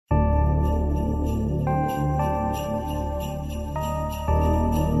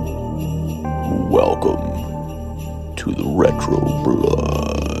Welcome to the Retro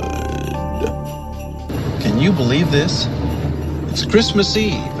Blood. Can you believe this? It's Christmas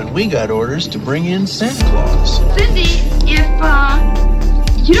Eve, and we got orders to bring in Santa Claus. Cindy, if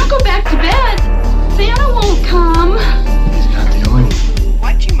you don't go back to bed, Santa won't come. He's not the only one.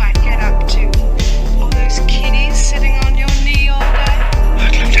 What you might get up to? All those kiddies sitting on your knee all day?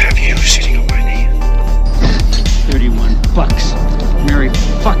 I'd love to have you sitting on my knee. $31. Merry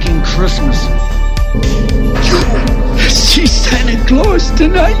fucking Christmas. You see Santa Claus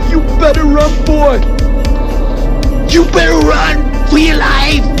tonight? You better run, boy. You better run for your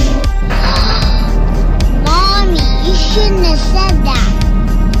life. Mommy, you shouldn't have said that.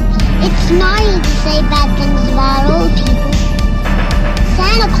 It's naughty to say bad things about old people.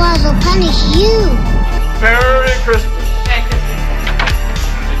 Santa Claus will punish you. Merry Christmas.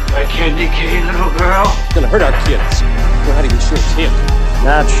 My candy cane, little girl. It's gonna hurt our kids. Know how to be sure it's him.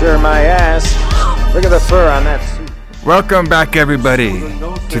 Not sure my ass. Look at the fur on that suit. Welcome back, everybody,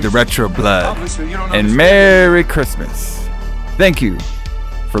 to the Retro Blood, and Merry Christmas. Thank you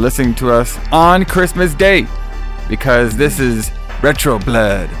for listening to us on Christmas Day, because this is Retro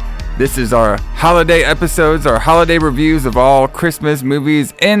Blood. This is our holiday episodes, our holiday reviews of all Christmas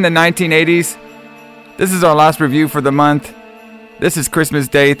movies in the 1980s. This is our last review for the month. This is Christmas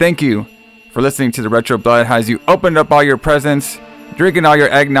Day. Thank you for listening to the Retro Blood as you opened up all your presents, drinking all your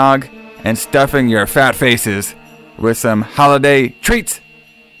eggnog, and stuffing your fat faces with some holiday treats.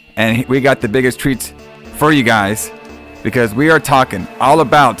 And we got the biggest treats for you guys, because we are talking all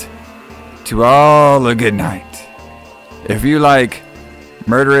about To All a Good Night. If you like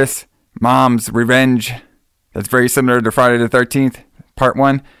murderous mom's revenge, that's very similar to Friday the 13th, part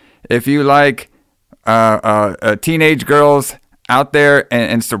 1. If you like teenage girls out there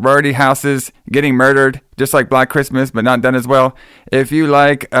in sorority houses getting murdered, just like Black Christmas, but not done as well. If you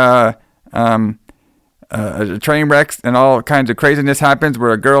like train wrecks and all kinds of craziness happens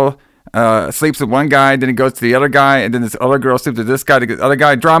where a girl sleeps with one guy, then he goes to the other guy, and then this other girl sleeps with this guy to get the other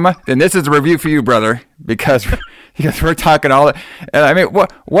guy drama, then this is a review for you, brother, because we're talking all. I mean,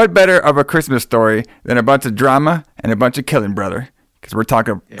 what better of a Christmas story than a bunch of drama and a bunch of killing, brother? Because we're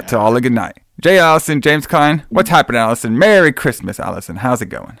talking To All a Good Night. Jay Allison, James Klein, what's happening, Allison? Merry Christmas, Allison. How's it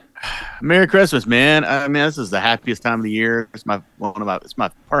going? Merry Christmas, man. I mean, this is the happiest time of the year. It's probably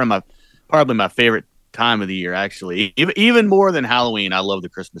my favorite time of the year, actually. Even more than Halloween, I love the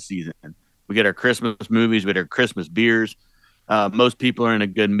Christmas season. We get our Christmas movies, we get our Christmas beers. Most people are in a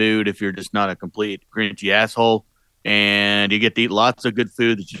good mood if you're just not a complete grinchy asshole, and you get to eat lots of good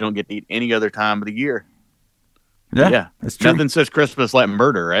food that you don't get to eat any other time of the year. Yeah, that's true. Nothing says Christmas like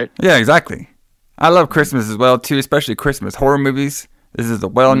murder, right? Yeah, exactly. I love Christmas as well, too, especially Christmas horror movies. This is a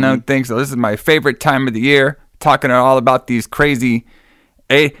well-known thing, so this is my favorite time of the year, talking all about these crazy...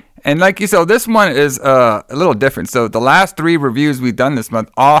 And like you said, this one is a little different. So the last 3 reviews we've done this month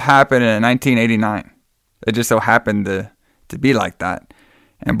all happened in 1989. It just so happened to be like that.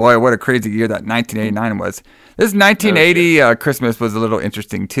 And boy, what a crazy year that 1989 was. This 1980 Christmas was a little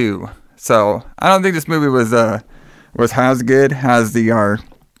interesting, too. So I don't think this movie was as good as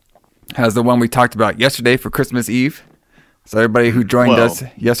the one we talked about yesterday for Christmas Eve. So everybody who joined us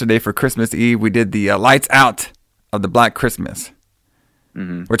yesterday for Christmas Eve, we did the Lights Out of the Black Christmas,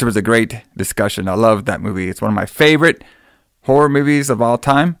 which was a great discussion. I love that movie. It's one of my favorite horror movies of all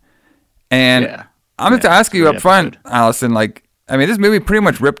time. And I'm going to ask you up front, Allison, this movie pretty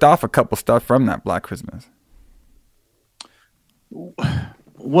much ripped off a couple stuff from that Black Christmas.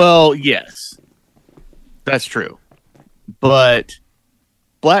 Well, yes, that's true. But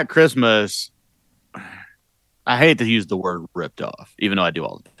Black Christmas, I hate to use the word ripped off, even though I do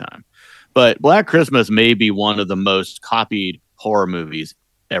all the time. But Black Christmas may be one of the most copied horror movies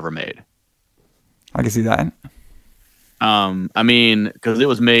ever made. I can see that. I mean, because it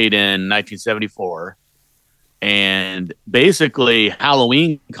was made in 1974, and basically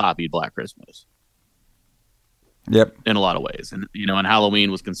Halloween copied Black Christmas. Yep. In a lot of ways. And, and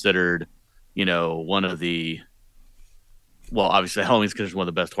Halloween was considered, one of the... Well, obviously, Halloween's considered one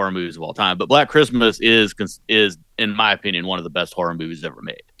of the best horror movies of all time, but Black Christmas is, in my opinion, one of the best horror movies ever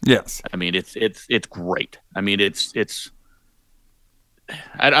made. Yes, I mean it's great. I mean it's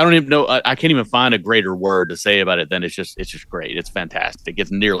I don't even know. I can't even find a greater word to say about it than it's just great. It's fantastic. It's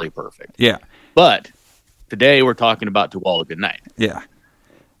nearly perfect. Yeah. But today we're talking about To All a Good Night. Yeah.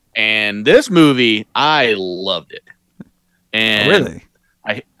 And this movie, I loved it. And really,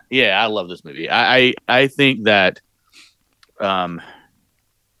 I love this movie. I think that. I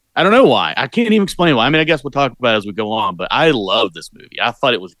don't know why. I can't even explain why. I mean, I guess we'll talk about it as we go on, but I love this movie. I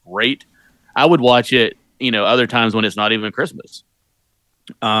thought it was great. I would watch it, other times when it's not even Christmas.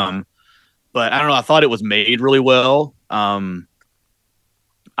 But I don't know. I thought it was made really well. I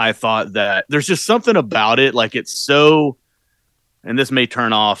thought that there's just something about it. Like it's so, and this may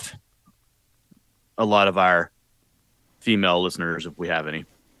turn off a lot of our female listeners if we have any.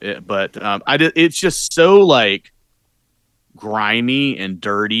 It's just so like grimy and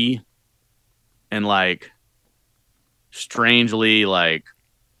dirty and like strangely like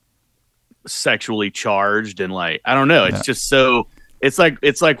sexually charged and like I don't know. It's just so it's like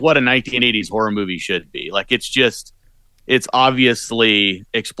what a 1980s horror movie should be. Like it's obviously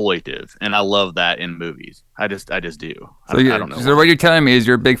exploitive, and I love that in movies. I just do. So I don't know. So what you're telling me is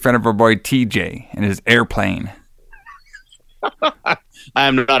you're a big fan of our boy TJ and his Airplane. I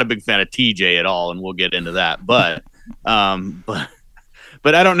am not a big fan of TJ at all, and we'll get into that. But I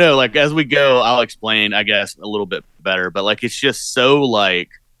don't know. Like as we go, I'll explain, I guess, a little bit better. But like it's just so like,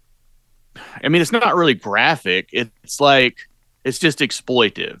 I mean, it's not really graphic. It's like it's just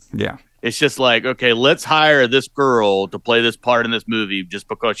exploitive. Yeah. It's just like, okay, let's hire this girl to play this part in this movie just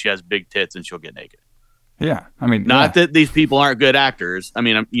because she has big tits and she'll get naked. Yeah, I mean, not that these people aren't good actors. I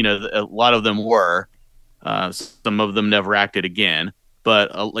mean, you know, a lot of them were. Some of them never acted again,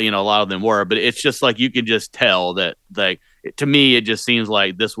 but you know, a lot of them were. But it's just like you can just tell that, like, to me, it just seems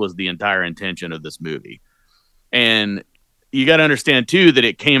like this was the entire intention of this movie. And you got to understand too that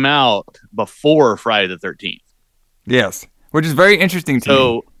it came out before Friday the 13th. Yes, which is very interesting to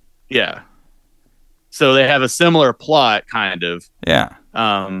me. Yeah. So they have a similar plot, kind of. Yeah.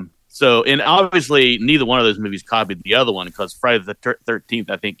 So, and obviously, neither one of those movies copied the other one because Friday the 13th,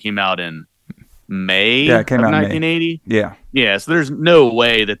 I think, came out in May it came of out 1980. May. Yeah. Yeah. So there's no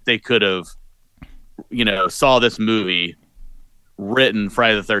way that they could have, you know, saw this movie, written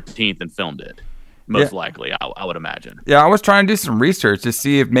Friday the 13th, and filmed it. Most likely, I would imagine. Yeah, I was trying to do some research to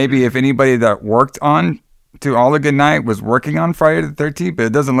see if anybody that worked on To All a Good Night was working on Friday the 13th, but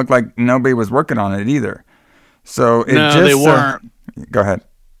it doesn't look like nobody was working on it either. So they weren't. Go ahead.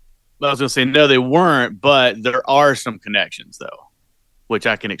 I was going to say, no, they weren't, but there are some connections, though, which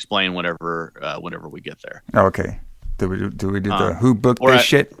I can explain whenever we get there. Okay. Do we do the who booked this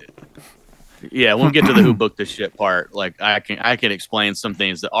shit? Yeah, when we get to the who booked this shit part, like I can explain some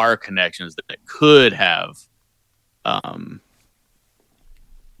things that are connections that could have,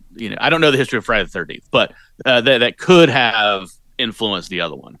 you know, I don't know the history of Friday the 13th, but that could have influenced the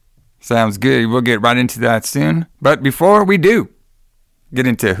other one. Sounds good. We'll get right into that soon. But before we do get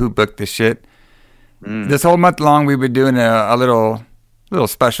into who booked this shit, this whole month long we've been doing a little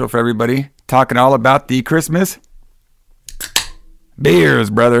special for everybody, talking all about the Christmas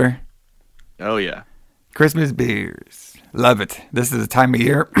beers, brother. Oh yeah, Christmas beers. Love it. This is the time of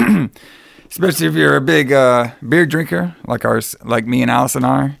year, especially if you're a big beer drinker like me and Allison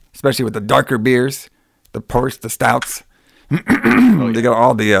are. Especially with the darker beers, the ports, the stouts. They got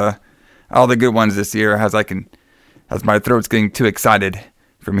all the good ones this year. As my throat's getting too excited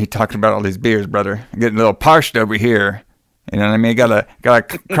for me talking about all these beers, brother. I'm getting a little parched over here. You know what I mean? Gotta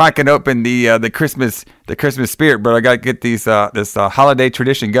cracking open the Christmas spirit, bro. I gotta get this holiday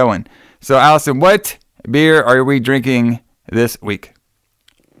tradition going. So, Allison, what beer are we drinking this week?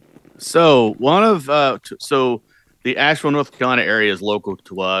 So the Asheville, North Carolina area is local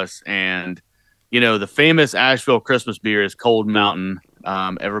to us, and you know the famous Asheville Christmas beer is Cold Mountain.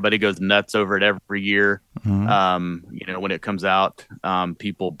 Everybody goes nuts over it every year. Mm-hmm. You know, when it comes out,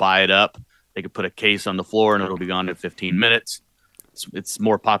 people buy it up. They could put a case on the floor, and it'll be gone in 15 minutes. It's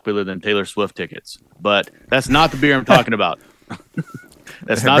more popular than Taylor Swift tickets, but that's not the beer I'm talking about.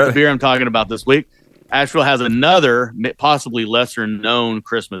 That's not the beer I'm talking about this week. Asheville has another, possibly lesser known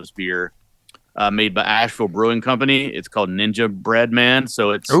Christmas beer made by Asheville Brewing Company. It's called Ninja Bread Man.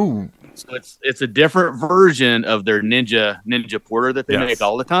 So it's a different version of their Ninja Porter that they make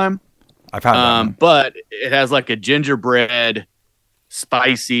all the time. I've had that one. But it has like a gingerbread,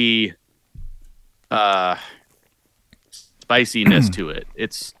 spicy, spiciness to it.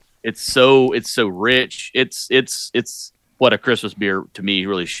 It's so rich. It's what a Christmas beer to me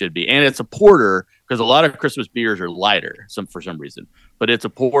really should be, and it's a porter because a lot of Christmas beers are lighter for some reason, but it's a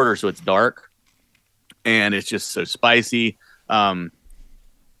porter, so it's dark, and it's just so spicy. As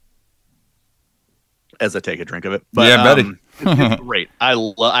I take a drink of it, but yeah, buddy, it's great. I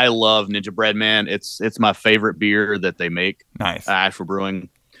love Ninja Bread Man. It's my favorite beer that they make. Nice, Asheville Brewing.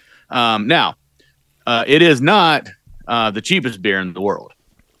 Now, it is not the cheapest beer in the world.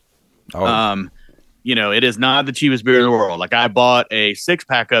 Oh. You know, it is not the cheapest beer in the world. Like I bought a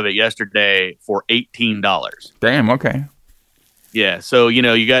 6-pack of it yesterday for $18. Damn. Okay. Yeah. So, you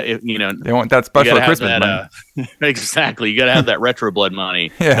know, they want that special Christmas money. Exactly. You got to have that retro blood money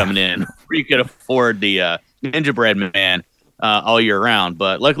coming in. Or you could afford the Ninja Bread Man. all year round.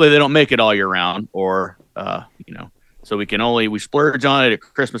 But luckily, they don't make it all year round, or so we splurge on it at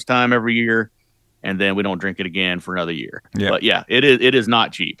Christmas time every year, and then we don't drink it again for another year. Yeah. But yeah, it is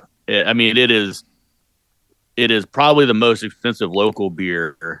not cheap. It is probably the most expensive local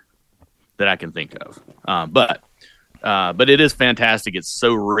beer that I can think of. But it is fantastic. It's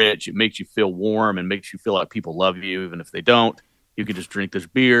so rich. It makes you feel warm and makes you feel like people love you, even if they don't. You can just drink this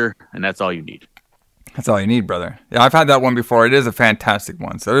beer, and that's all you need. That's all you need, brother. Yeah, I've had that one before. It is a fantastic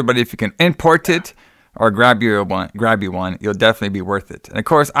one. So everybody, if you can import it or grab you one, you'll definitely be worth it. And of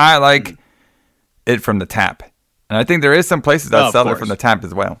course, I like it from the tap. And I think there is some places that sell it from the tap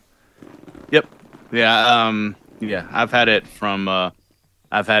as well. Yep. Yeah. Yeah. I've had it on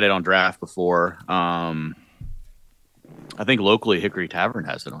draft before. I think locally Hickory Tavern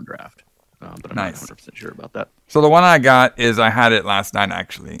has it on draft. But I'm not 100% sure about that. So the one I got I had it last night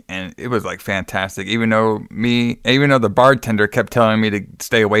actually, and it was like fantastic. Even though the bartender kept telling me to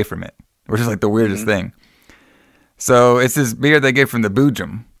stay away from it, which is like the weirdest thing. So it's this beer they get from the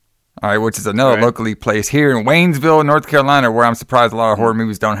Boojum, all right, which is another locally place here in Waynesville, North Carolina, where I'm surprised a lot of horror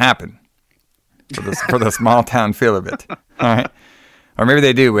movies don't happen. For the small town feel of it, all right, or maybe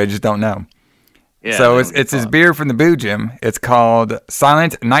they do. We just don't know. Yeah, so it's this beer from the Boojum. It's called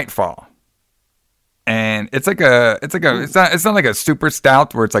Silent Nightfall. And it's not like a super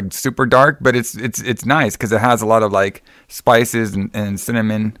stout where it's like super dark, but it's nice because it has a lot of like spices and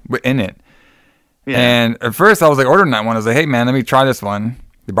cinnamon in it. Yeah. And at first I was like ordering that one. I was like, hey man, let me try this one.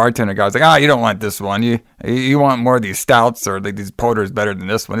 The bartender guy was like, you don't want this one. You want more of these stouts or like these porters better than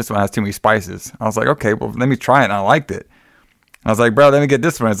this one. This one has too many spices. I was like, okay, well let me try it. And I liked it. I was like, bro, let me get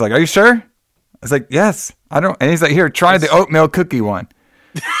this one. It's like, are you sure? I was like, yes. And he's like, here, try the oatmeal cookie one.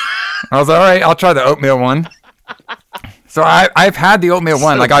 I was like, all right, I'll try the oatmeal one. So I've had the oatmeal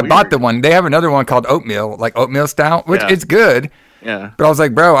one. Like I bought the one. They have another one called oatmeal, like oatmeal stout, which it's good. Yeah. But I was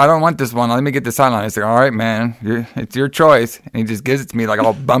like, bro, I don't want this one. Let me get the Silent. He's like, all right, man, it's your choice. And he just gives it to me like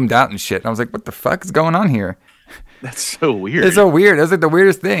all bummed out and shit. And I was like, what the fuck is going on here? That's so weird. It's so weird. That's like the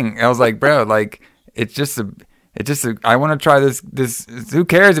weirdest thing. I was like, bro, like it's just I want to try this. Who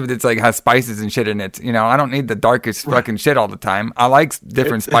cares if it's like has spices and shit in it? I don't need the darkest fucking shit all the time. I like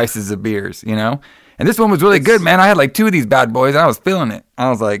different spices of beers, And this one was really good, man. I had like 2 of these bad boys. And I was feeling it. I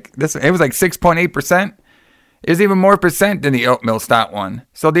was like, it was like 6.8%. It was even more percent than the oatmeal stout one.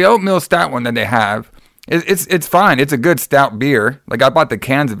 So the oatmeal stout one that they have, it's fine. It's a good stout beer. Like I bought the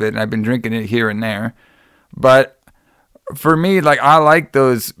cans of it and I've been drinking it here and there. But for me, like I like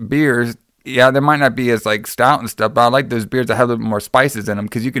those beers. Yeah, they might not be as like stout and stuff, but I like those beers that have a little more spices in them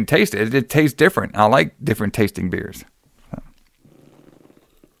because you can taste it. It tastes different. I like different tasting beers. So.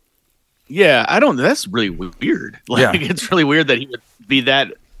 Yeah, that's really weird. Like it's really weird that he would be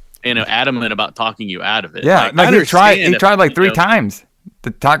that adamant about talking you out of it. Yeah, like he tried like 3 times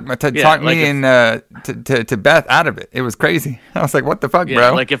to talk me to Beth out of it. It was crazy. I was like, what the fuck,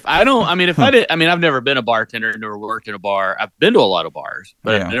 bro? Like I've never been a bartender, never worked in a bar. I've been to a lot of bars,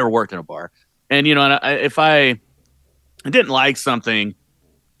 but I've never worked in a bar. And if I didn't like something,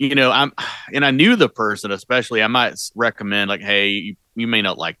 and I knew the person, especially, I might recommend like, hey, you may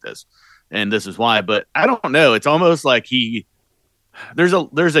not like this, and this is why. But I don't know. It's almost like there's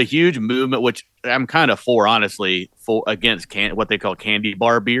a huge movement, which I'm kind of for, honestly, against what they call candy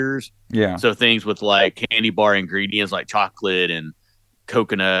bar beers. Yeah. So things with like candy bar ingredients like chocolate and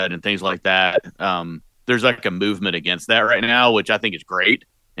coconut and things like that. There's like a movement against that right now, which I think is great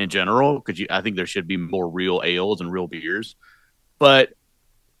in general because I think there should be more real ales and real beers. But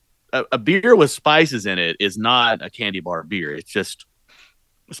a beer with spices in it is not a candy bar beer. It's just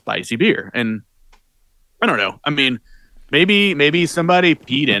a spicy beer, and I don't know. I mean. Maybe somebody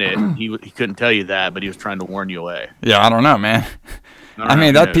peed in it. He couldn't tell you that, but he was trying to warn you away. Yeah, I don't know, man.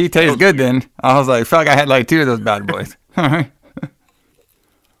 That pee tastes good then. I was like, fuck, I had like 2 of those bad boys.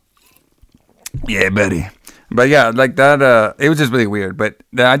 Yeah, buddy. But yeah, like that, it was just really weird. But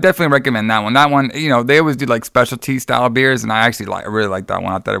I definitely recommend that one. That one, they always do like specialty style beers, and I actually really like that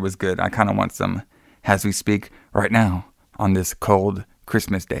one. I thought it was good. I kind of want some as we speak right now on this cold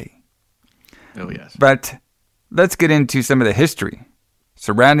Christmas day. Oh, yes. But let's get into some of the history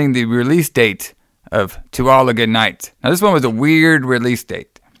surrounding the release date of To All a Good Night. Now, this one was a weird release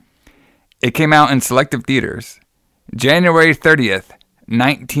date. It came out in selective theaters January 30th,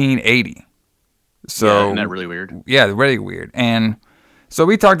 1980. So, isn't that really weird? Yeah, really weird. And so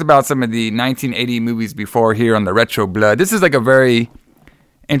we talked about some of the 1980 movies before here on the Retro Blood. This is like a very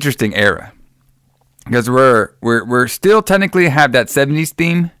interesting era. Because we're still technically have that 70s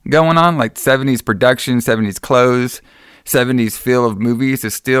theme going on, like 70s production, 70s clothes, 70s feel of movies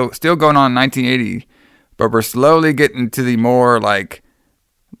is still going on in 1980. but we're slowly getting to the more like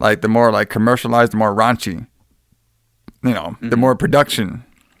the more like commercialized, the more raunchy. You know, the more production,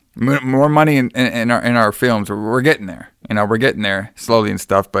 more money in our films. We're getting there. You know, we're getting there slowly and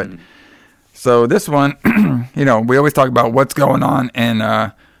stuff. But so this one, you know, we always talk about what's going on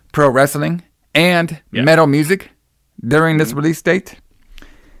in pro wrestling and metal music during this release date.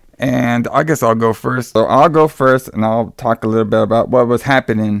 And I guess I'll go first. So I'll go first, and I'll talk a little bit about what was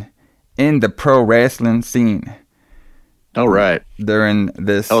happening in the pro wrestling scene. All right. During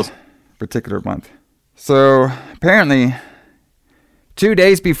this particular month. So apparently, 2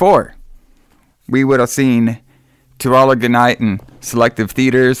 days before, we would have seen To All a Good Night in selective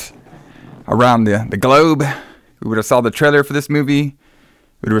theaters around the globe. We would have saw the trailer for this movie.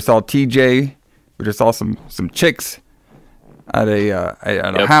 We would have saw TJ. We would have saw some chicks at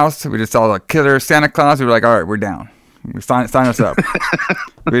a house. We just saw a killer Santa Claus. We were like, all right, we're down. Sign us up.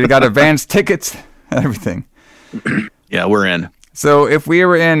 We got advance tickets, everything. Yeah, we're in. So if we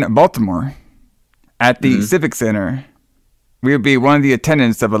were in Baltimore at the Civic Center, we would be one of the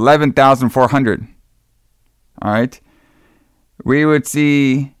attendants of 11,400. All right. We would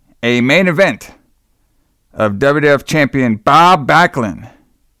see a main event of WWF champion Bob Backlund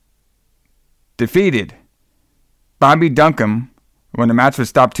defeated Bobby Duncum when the match was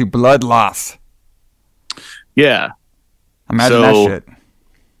stopped to blood loss. Yeah. Imagine that shit.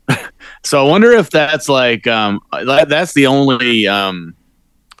 So I wonder if that's like that's the only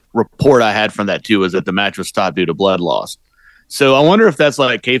report I had from that too, is that the match was stopped due to blood loss. So I wonder if that's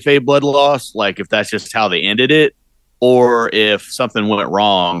like kayfabe blood loss, like if that's just how they ended it, or if something went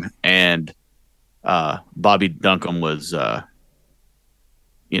wrong and Bobby Duncum was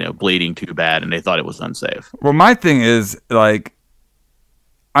bleeding too bad and they thought it was unsafe. Well, my thing is like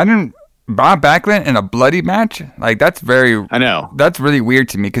Bob Backlund in a bloody match, like that's really weird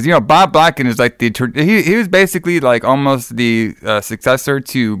to me, because Bob Backlund is like he was basically like almost the successor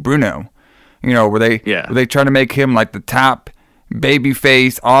to Bruno, where they try to make him like the top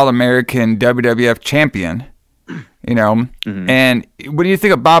babyface All-American WWF champion, And what do you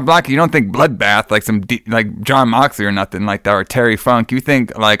think of Bob Backlund? You don't think Bloodbath, like like John Moxley or nothing like that, or Terry Funk. You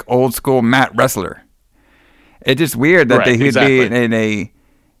think like old school Matt wrestler. It's just weird that he'd be in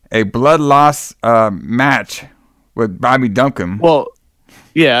a blood loss match with Bobby Duncum. Well,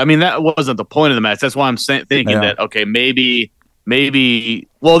 yeah, I mean, that wasn't the point of the match. That's why I'm thinking that, okay, maybe.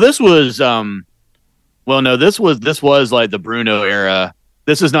 Well, this was, this was like the Bruno era.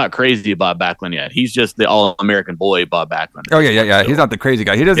 This is not crazy Bob Backlund yet. He's just the All-American boy, Bob Backlund. Oh, yeah. He's not the crazy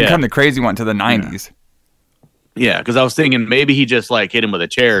guy. He doesn't come the crazy one to the 90s. Yeah, because I was thinking maybe he just like hit him with a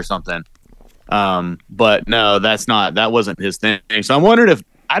chair or something. But no, that wasn't his thing. So I wondered if,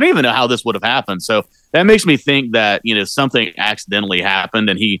 I don't even know how this would have happened. So that makes me think that, something accidentally happened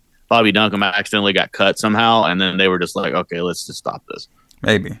and Bobby Duncum accidentally got cut somehow. And then they were just like, okay, let's just stop this.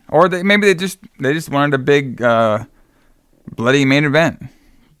 Maybe. Or they just wanted a big, bloody main event.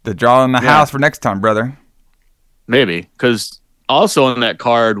 The draw in the house for next time, brother. Maybe. Because also on that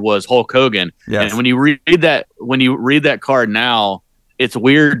card was Hulk Hogan. Yes. And when you read that card now, it's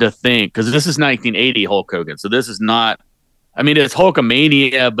weird to think, because this is 1980 Hulk Hogan. So this is not, I mean, it's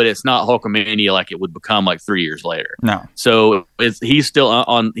Hulkamania, but it's not Hulkamania like it would become like 3 years later. No. So he's still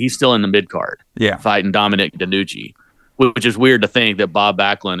in the mid card. Yeah. Fighting Dominic DeNucci, which is weird to think that Bob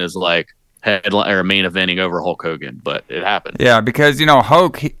Backlund is like headline or main eventing over Hulk Hogan, but it happened. Yeah, because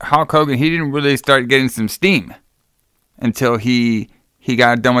Hulk Hogan, he didn't really start getting some steam until he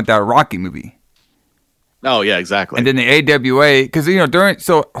got done with that Rocky movie. Oh yeah, exactly. And then the AWA, because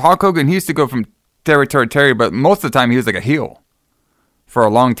Hulk Hogan, he used to go from territory to territory, but most of the time he was like a heel for a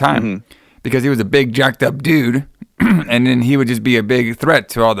long time because he was a big jacked up dude, and then he would just be a big threat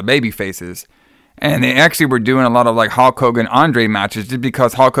to all the baby faces. And they actually were doing a lot of like Hulk Hogan Andre matches just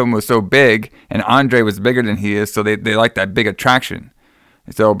because Hulk Hogan was so big and Andre was bigger than he is, so they like that big attraction.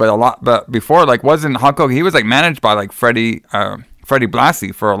 So, but before, like, wasn't Hulk Hogan? He was like managed by like Freddie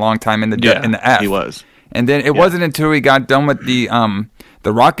Blassie for a long time in the F. He was. And then it wasn't until he got done with the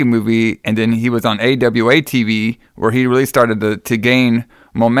Rocky movie, and then he was on AWA TV where he really started to gain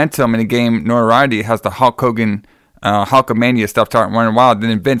momentum and to gain notoriety. It has the Hulk Hogan Hulkamania stuff starting running wild.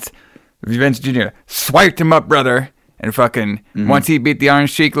 Then Vince Jr. swiped him up, brother, and fucking once he beat the Iron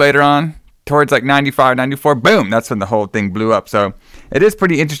Sheik later on, towards like 95, 94, boom, that's when the whole thing blew up. So it is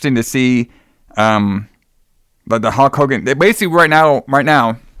pretty interesting to see the Hulk Hogan. Basically, right now,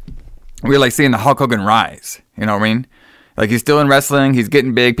 we're like seeing the Hulk Hogan rise. You know what I mean? Like, he's still in wrestling, he's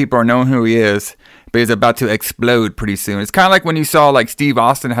getting big, people are knowing who he is, but he's about to explode pretty soon. It's kind of like when you saw like Steve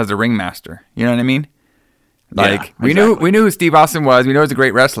Austin as a ringmaster. You know what I mean? Like, we knew who Steve Austin was. We know he's a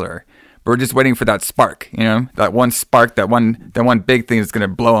great wrestler. But we're just waiting for that spark, that one spark, that one big thing that's going to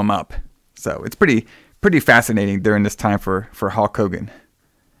blow him up. So it's pretty fascinating during this time for Hulk Hogan.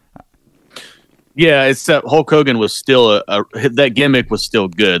 Yeah, except Hulk Hogan was still that gimmick was still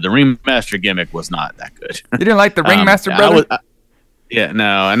good. The Ringmaster gimmick was not that good. You didn't like the Ringmaster, brother?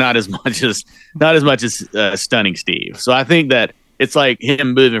 No, not as much as Stunning Steve. So I think that it's like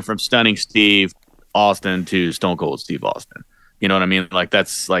him moving from Stunning Steve Austin to Stone Cold Steve Austin. You know what I mean? Like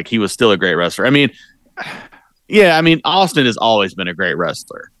that's like he was still a great wrestler. I mean, Austin has always been a great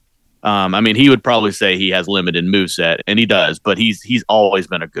wrestler. He would probably say he has limited moveset, and he does, but he's always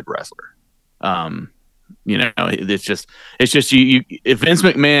been a good wrestler. It's just you if Vince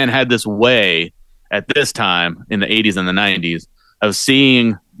McMahon had this way at this time in the 80s and the 90s of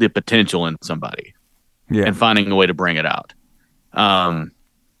seeing the potential in somebody and finding a way to bring it out.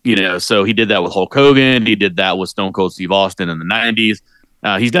 So he did that with Hulk Hogan. He did that with Stone Cold Steve Austin in the 90s.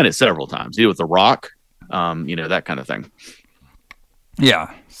 He's done it several times. He did it with The Rock, that kind of thing.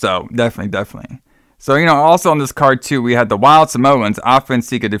 Yeah, so definitely. So, also on this card, too, we had the Wild Samoans. Afa and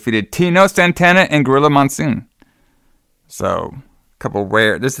Sika defeated Tino Santana and Gorilla Monsoon. So,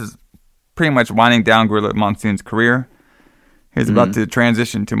 this is pretty much winding down Gorilla Monsoon's career. He's about to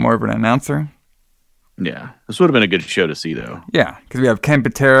transition to more of an announcer. Yeah, this would have been a good show to see, though. Yeah, because we have Ken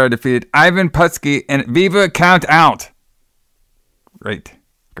Patera defeated Ivan Putski and Viva Count Out. Great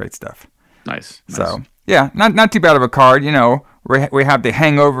stuff. Nice. So, yeah, not too bad of a card. We have the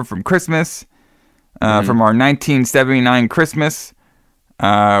hangover from Christmas. From our 1979 Christmas.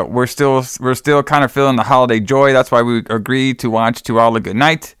 We're still kind of feeling the holiday joy. That's why we agreed to watch To All a Good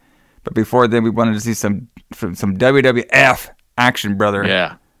Night. But before then, we wanted to see some WWF action, brother.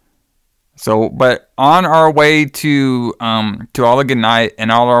 Yeah. So, but on our way to All a Good Night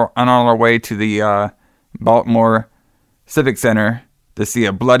and on our way to the Baltimore Civic Center to see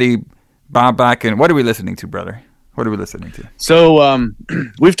a bloody Bob Black. And what are we listening to, brother? What are we listening to? So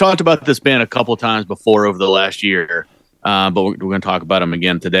we've talked about this band a couple times before over the last year, but we're going to talk about them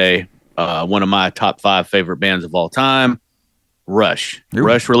again today. One of my top 5 favorite bands of all time, Rush. Ooh.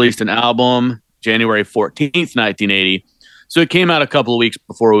 Rush released an album January 14th, 1980. So it came out a couple of weeks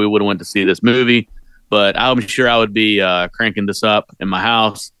before we would have went to see this movie, but I'm sure I would be cranking this up in my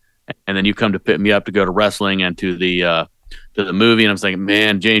house, and then you come to pick me up to go to wrestling and to the movie, and I was like,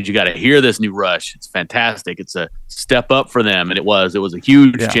 man, James, you got to hear this new Rush. It's fantastic. It's a step up for them, and it was a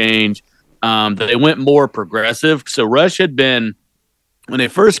huge change. They went more progressive. So Rush had been, when they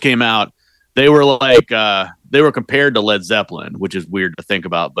first came out, they were like they were compared to Led Zeppelin, which is weird to think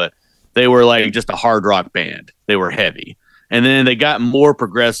about, but they were like just a hard rock band. They were heavy, and then they got more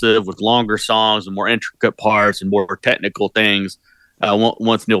progressive with longer songs and more intricate parts and more technical things.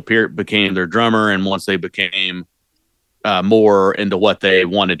 Once Neil Peart became their drummer, and once they became more into what they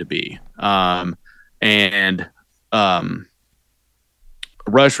wanted to be.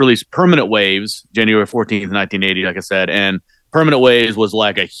 Rush released Permanent Waves January 14th, 1980, like I said, and Permanent Waves was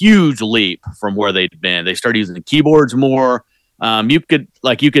like a huge leap from where they'd been. They started using keyboards more. You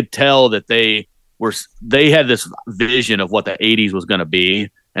could tell that they had this vision of what the 80s was going to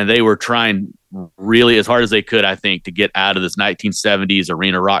be, and they were trying really as hard as they could, I think, to get out of this 1970s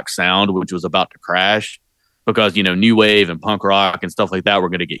arena rock sound, which was about to crash. Because, new wave and punk rock and stuff like that were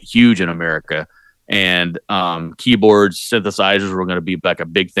going to get huge in America. And keyboards, synthesizers were going to be like a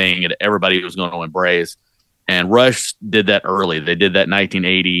big thing and everybody was going to embrace. And Rush did that early. They did that in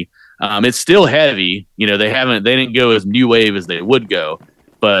 1980. It's still heavy. They didn't go as new wave as they would go.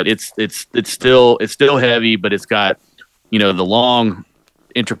 But it's still heavy, but it's got, the long,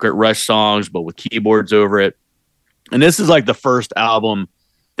 intricate Rush songs, but with keyboards over it. And this is like the first album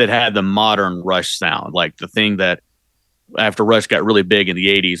that had the modern Rush sound, like the thing that after Rush got really big in the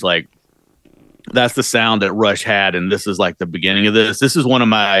 80s, like that's the sound that Rush had. And this is like the beginning of this. This is one of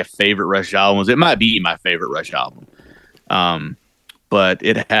my favorite Rush albums. It might be my favorite Rush album. But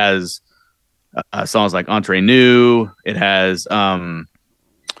it has songs like Entre Nous. It has,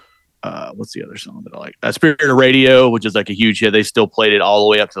 what's the other song that I like? Spirit of Radio, which is like a huge hit. They still played it all the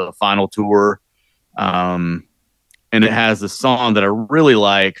way up to the final tour. And it has the song that I really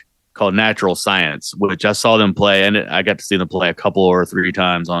like called Natural Science, which I saw them play, and I got to see them play a couple or 3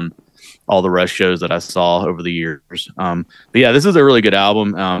 times on all the Rush shows that I saw over the years. But yeah, this is a really good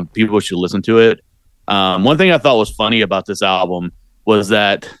album. People should listen to it. One thing I thought was funny about this album was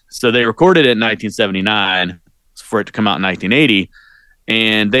that, so they recorded it in 1979 for it to come out in 1980,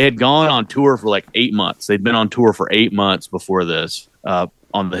 and they had gone on tour for like 8 months. They'd been on tour for 8 months before this, on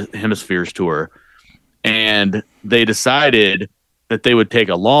the Hemispheres tour. And they decided that they would take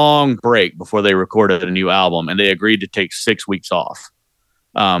a long break before they recorded a new album, and they agreed to take 6 weeks off.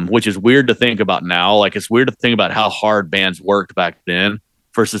 which is weird to think about now. Like, it's weird to think about how hard bands worked back then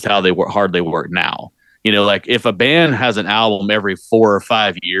versus how hard they work now. You know, like if a band has an album every 4 or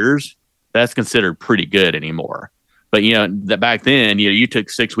 5 years, that's considered pretty good anymore. But you know that back then, you took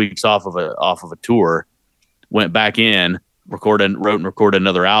 6 weeks off of a tour, went back in, wrote and recorded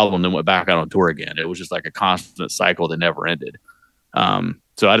another album, then went back out on tour again. It was just like a constant cycle that never ended.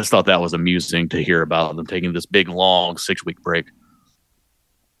 So I just thought that was amusing to hear about them taking this big, long 6-week break.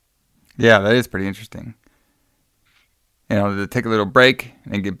 Yeah, that is pretty interesting. You know, to take a little break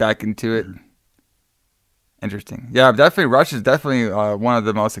and get back into it. Interesting. Yeah, definitely. Rush is definitely one of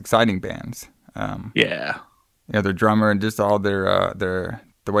the most exciting bands. Yeah. You know, their drummer and just all their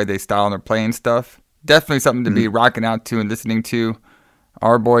the way they style and their playing stuff. Definitely something to be rocking out to and listening to.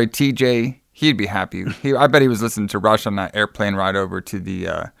 Our boy TJ, he'd be happy. I bet he was listening to Rush on that airplane ride over to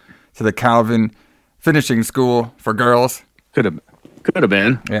the Calvin finishing school for girls. Could have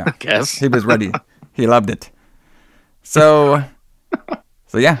been. Yeah, I guess he was ready. He loved it. So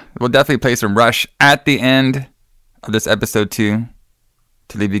yeah, we'll definitely play some Rush at the end of this episode 2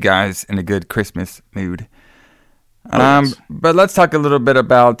 to leave you guys in a good Christmas mood. But let's talk a little bit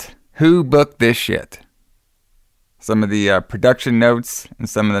about who booked this shit. Some of the production notes and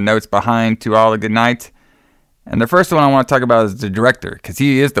some of the notes behind To All a Good Night. And the first one I want to talk about is the director, because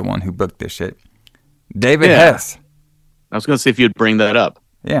he is the one who booked this shit. David Hess. I was going to see if you'd bring that up.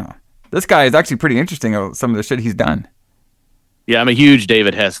 Yeah. This guy is actually pretty interesting, some of the shit he's done. Yeah, I'm a huge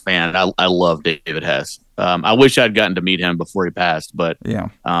David Hess fan. I love David Hess. I wish I'd gotten to meet him before he passed, but yeah,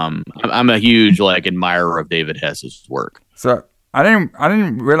 I'm a huge admirer of David Hess's work. So I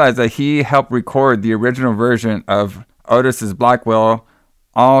didn't realize that he helped record the original version of Otis's Blackwell,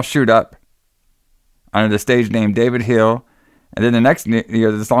 All Shoot Up, under the stage name David Hill, and then the next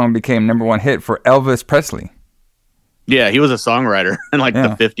year the song became #1 hit for Elvis Presley. Yeah, he was a songwriter in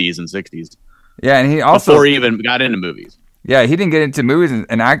the 50s and 60s. Yeah, and he also before he even got into movies. Yeah, he didn't get into movies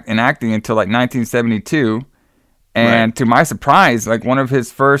and acting until 1972. And to my surprise, one of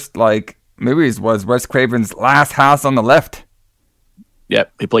his first movies was Wes Craven's Last House on the Left.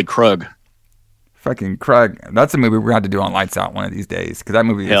 Yep, he played Krug. Fucking Krug. That's a movie we're going to have to do on Lights Out one of these days, because that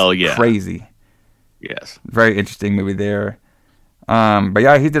movie is crazy. Yes. Very interesting movie there. But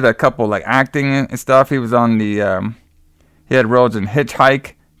yeah, he did a couple acting and stuff. He was on he had roles in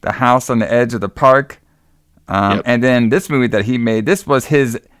Hitchhike, The House on the Edge of the Park. And then this movie that he made, this was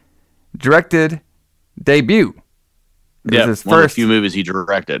his directed debut. Yeah, his one of the few movies he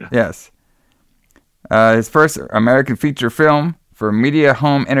directed. Yes. His first American feature film for Media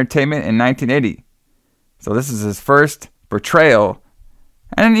Home Entertainment in 1980. So this is his first portrayal.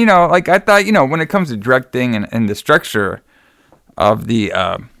 And, I thought, when it comes to directing and the structure of the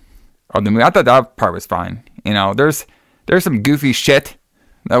movie, I thought that part was fine. There's some goofy shit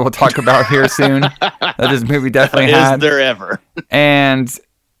that we'll talk about here soon that this movie definitely had. Is there ever? And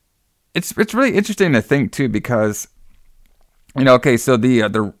it's really interesting to think too, because so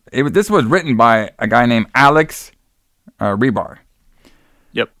this was written by a guy named Alex Rebar.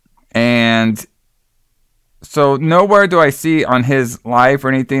 Yep. And so nowhere do I see on his life or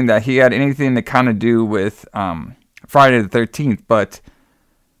anything that he had anything to kind of do with Friday the 13th, but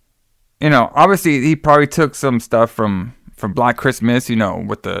obviously he probably took some stuff from Black Christmas,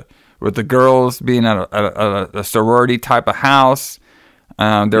 with the girls being at a sorority type of house.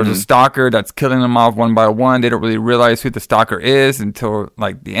 There's a stalker that's killing them off one by one. They don't really realize who the stalker is until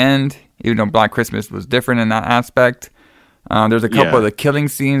the end, even though Black Christmas was different in that aspect. There's a couple of the killing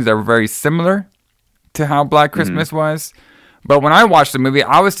scenes that were very similar to how Black Christmas was. But when I watched the movie,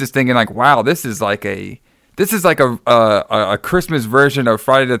 I was just thinking wow, this is like a Christmas version of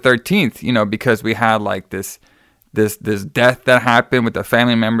Friday the 13th, because we had this death that happened with a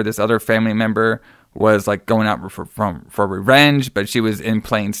family member. This other family member was going out for revenge, but she was in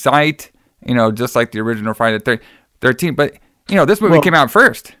plain sight, just like the original Friday the 13th. But, this movie came out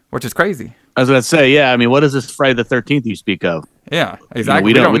first, which is crazy. I was going to say, yeah, I mean, what is this Friday the 13th you speak of? Yeah,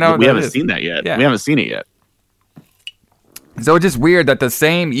 exactly. We haven't seen that yet. Yeah. We haven't seen it yet. So it's just weird that the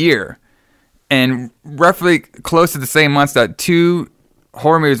same year and roughly close to the same months that two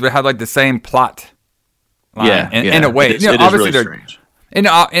horror movies would have the same plot. In a way, it is obviously really strange. And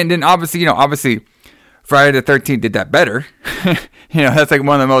then obviously, Friday the 13th did that better. That's one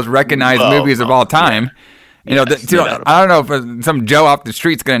of the most recognized movies of all time. Yeah. I don't know if some Joe off the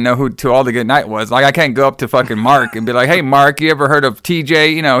street's gonna know who To All the Good Night was. I can't go up to fucking Mark and be like, "Hey, Mark, you ever heard of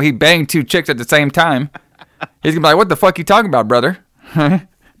TJ? He banged 2 chicks at the same time." He's gonna be like, "What the fuck you talking about, brother?"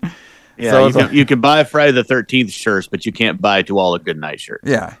 Yeah, you can buy Friday the 13th shirts, but you can't buy To All a Good Night shirts.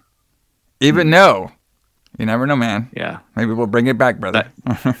 Yeah, even though You never know, man. Yeah. Maybe we'll bring it back, brother.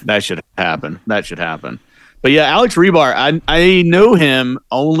 That should happen. That should happen. But yeah, Alex Rebar, I know him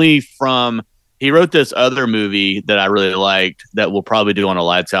only from, he wrote this other movie that I really liked that we'll probably do on a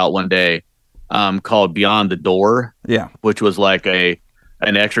Lights Out one day, called Beyond the Door. Yeah. Which was like an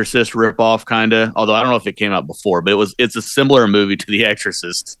Exorcist ripoff kind of, although I don't know if it came out before, but it's a similar movie to The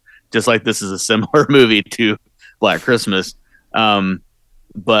Exorcist, just like this is a similar movie to Black Christmas. But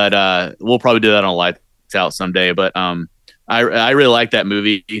we'll probably do that on Lights Out someday. But I really like that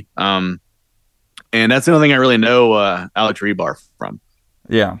movie. And that's the only thing I really know Alex Rebar from.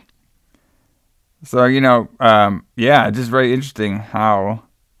 Yeah. So, it's just very interesting how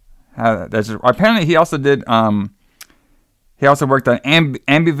that's just, apparently he also did he also worked on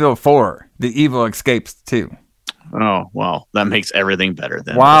Amityville 4, The Evil Escapes too. Oh, well, that makes everything better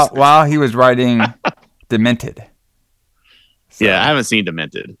then. While he was writing Demented. So, yeah, I haven't seen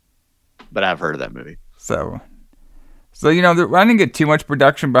Demented, but I've heard of that movie. So I didn't get too much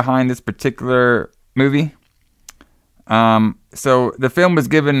production behind this particular movie. So the film was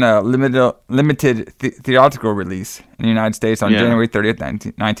given a limited theatrical release in the United States on January 30th,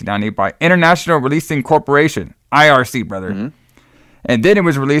 1990 by International Releasing Corporation, IRC, brother. Mm-hmm. And then it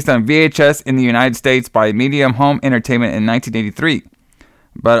was released on VHS in the United States by Medium Home Entertainment in 1983.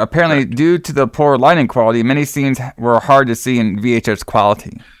 But apparently, due to the poor lighting quality, many scenes were hard to see in VHS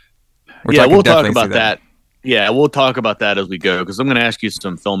quality. Yeah, we'll talk about that. Yeah, we'll talk about that as we go, because I'm going to ask you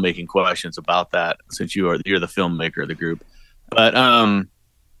some filmmaking questions about that, since you're the filmmaker of the group. But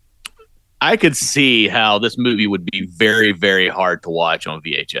I could see how this movie would be very, very hard to watch on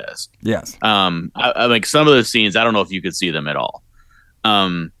VHS. Yes. I like some of those scenes, I don't know if you could see them at all.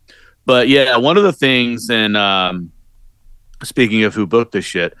 But yeah, one of the things, and speaking of who booked this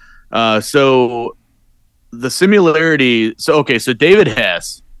shit, so the similarity. So David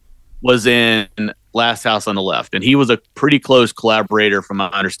Hess was in Last House on the Left, and he was a pretty close collaborator, from my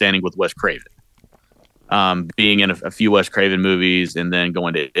understanding, with Wes Craven. Being in a few Wes Craven movies and then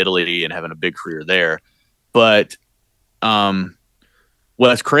going to Italy and having a big career there. But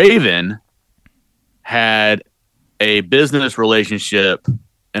Wes Craven had a business relationship,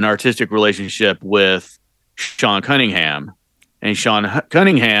 an artistic relationship with Sean Cunningham, and Sean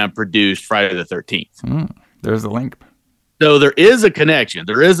Cunningham produced Friday the 13th. There's a link. So there is a connection.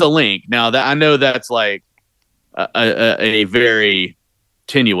 There is a link. Now that I know that's like a very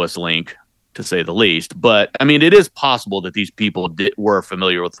tenuous link, to say the least. But I mean, it is possible that these people were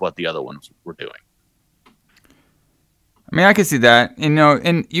familiar with what the other ones were doing. I mean, I can see that,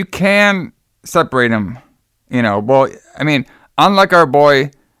 and you can separate them, Well, I mean, unlike our boy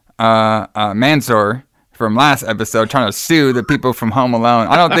Mansoor from last episode trying to sue the people from Home Alone,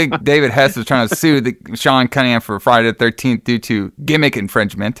 I don't think David Hess was trying to sue Sean Cunningham for Friday the 13th due to gimmick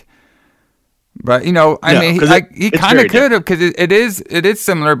infringement. But he kind of could have, because it is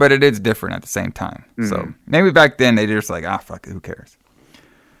similar, but it is different at the same time. Mm-hmm. So maybe back then they just like, fuck it, who cares?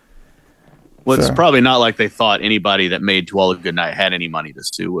 Well, it's probably not like they thought anybody that made To All a Good Night had any money to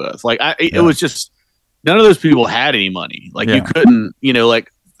sue with. Like it was just, none of those people had any money. Like you couldn't,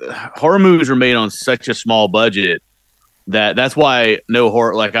 horror movies were made on such a small budget that's why no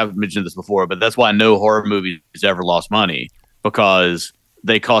horror, like I've mentioned this before, but that's why no horror movies ever lost money, because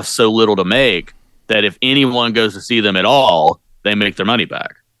they cost so little to make that if anyone goes to see them at all, they make their money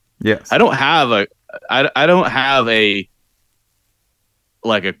back. Yes. I don't have a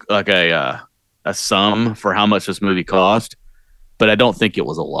sum for how much this movie cost, but I don't think it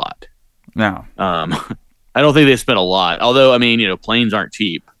was a lot. No. I don't think they spent a lot. Although, I mean, planes aren't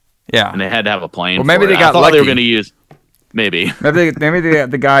cheap. Yeah. And they had to have a plane. Well, maybe they got lucky. They were going to use. Maybe. maybe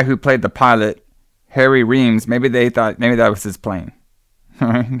the guy who played the pilot, Harry Reams, maybe they thought that was his plane.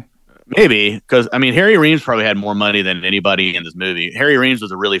 Maybe, because I mean, Harry Reams probably had more money than anybody in this movie. Harry Reams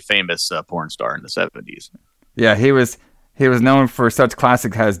was a really famous porn star in the 70s. Yeah, he was known for such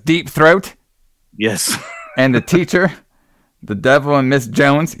classics as Deep Throat. Yes. And The Teacher, The Devil and Miss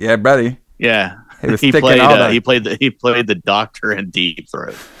Jones. Yeah, buddy. Yeah. He played the doctor in Deep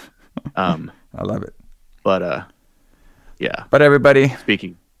Throat. I love it. But yeah. But everybody.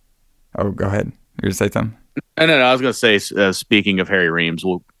 Speaking. Oh, go ahead. You're gonna say something? No. I was gonna say. Speaking of Harry Reams,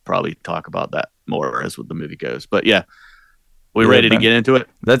 we'll probably talk about that more as the movie goes. But yeah, we ready to get into it?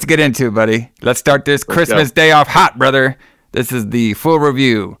 Let's get into it, buddy. Let's start this Christmas day off hot, brother. This is the full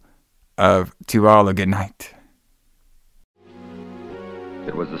review of To All a Good Night.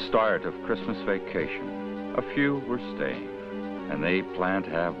 It was the start of Christmas vacation. A few were staying, and they planned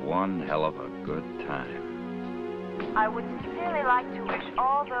to have one hell of a good time. I would sincerely like to wish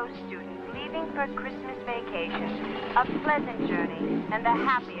all those students leaving for Christmas vacation a pleasant journey and the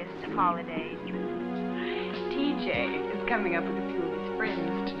happiest of holidays. PJ is coming up with a few of his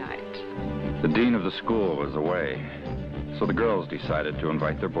friends tonight. The dean of the school was away, so the girls decided to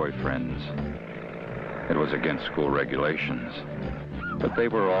invite their boyfriends. It was against school regulations, but they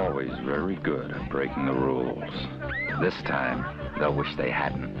were always very good at breaking the rules. This time, they'll wish they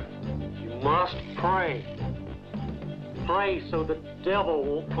hadn't. You must pray. Pray so the devil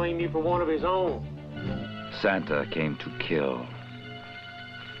won't claim you for one of his own. Santa came to kill.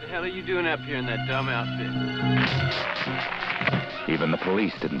 What the hell are you doing up here in that dumb outfit? Even the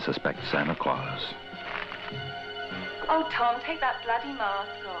police didn't suspect Santa Claus. Oh, Tom, take that bloody mask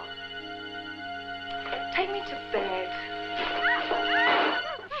off. Take me to bed.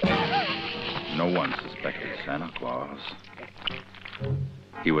 No one suspected Santa Claus.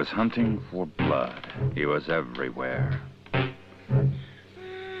 He was hunting for blood. He was everywhere.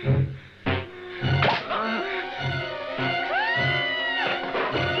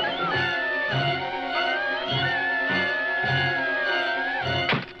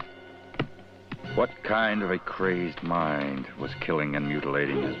 What kind of a crazed mind was killing and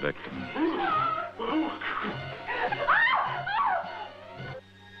mutilating his victims?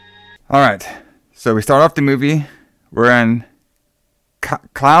 All right. So we start off the movie. We're in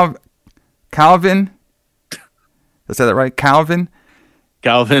Calvin. Did I say that right? Calvin,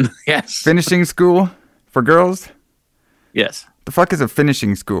 yes. Finishing school for girls? Yes. The fuck is a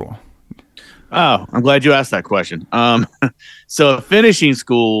finishing school? Oh, I'm glad you asked that question. So a finishing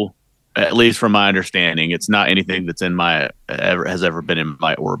school, at least from my understanding, it's not anything that's has ever been in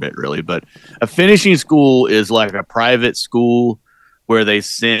my orbit, really. But a finishing school is like a private school where they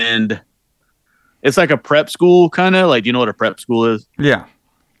send. It's like a prep school, kind of like. Do you know what a prep school is? Yeah.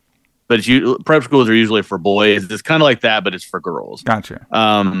 But prep schools are usually for boys. It's kind of like that, but it's for girls. Gotcha.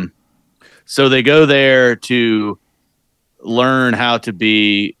 So they go there to learn how to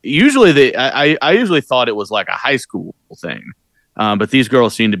be. Usually, I usually thought it was like a high school thing. But these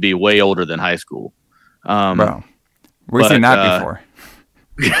girls seem to be way older than high school. Well, we've seen that before.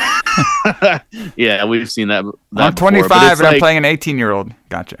 Yeah, we've seen that. I'm 25 and I'm playing an 18-year-old.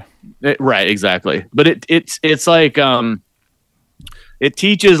 Gotcha. Right, exactly. But it's like it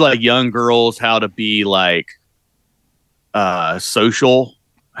teaches like young girls how to be like social,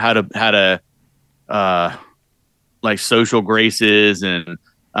 how to like social graces and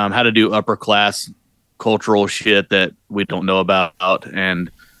how to do upper class cultural shit that we don't know about, and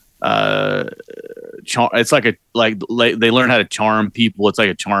it's like they learn how to charm people. It's like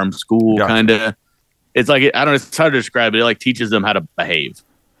a charm school, gotcha. Kind of. It's like I don't know. It's hard to describe it. It like teaches them how to behave.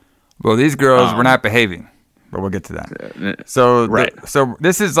 Well, these girls were not behaving, but we'll get to that. So, right. So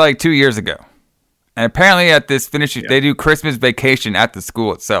this is like 2 years ago, and apparently at this finishing, they do Christmas vacation at the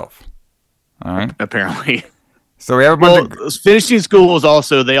school itself. All right. Apparently. So we have a bunch of finishing schools.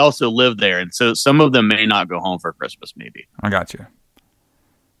 Also, they also live there, and so some of them may not go home for Christmas. Maybe. I got you.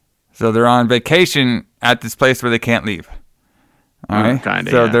 So they're on vacation at this place where they can't leave. All right. Kind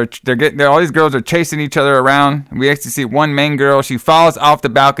of. So yeah. they're all these girls are chasing each other around. We actually see one main girl. She falls off the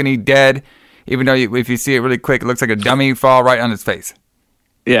balcony dead. Even though if you see it really quick, it looks like a dummy fall right on his face.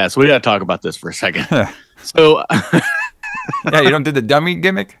 Yeah. So we got to talk about this for a second. So. Yeah, you don't do the dummy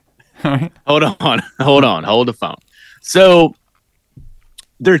gimmick. Hold on. Hold the phone. So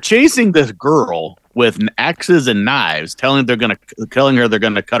they're chasing this girl with axes and knives, telling her they're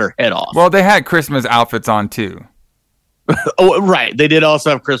gonna cut her head off. Well, they had Christmas outfits on too. Oh, right. They did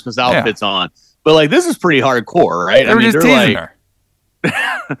also have Christmas outfits on, but like this is pretty hardcore, right? They were just teasing her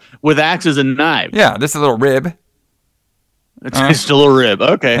with axes and knives. Yeah, this is a little rib. It's just a little rib.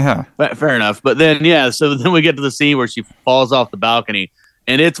 Okay, yeah. Fair enough. But then, so then we get to the scene where she falls off the balcony.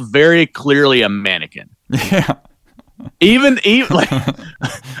 And it's very clearly a mannequin. Yeah. Even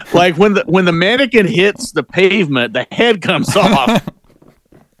like when the mannequin hits the pavement, the head comes off.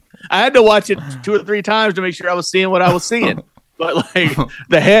 I had to watch it 2 or 3 times to make sure I was seeing what I was seeing. But like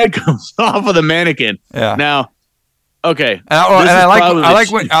the head comes off of the mannequin. Yeah. Now, okay. I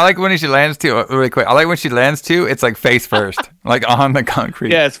like when she lands too. Really quick. I like when she lands too. It's like face first, like on the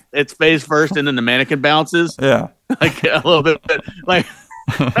concrete. Yeah, it's face first, and then the mannequin bounces. Yeah. Like a little bit like.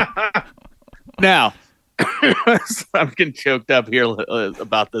 Now, I'm getting choked up here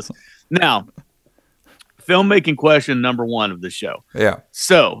about this. Now, filmmaking question number 1 of the show. Yeah.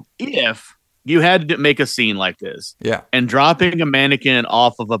 So, if you had to make a scene like this, yeah, and dropping a mannequin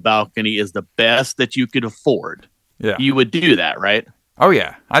off of a balcony is the best that you could afford, yeah, you would do that, right? Oh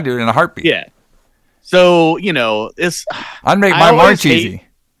yeah, I'd do it in a heartbeat. Yeah. So, I'd make mine more cheesy.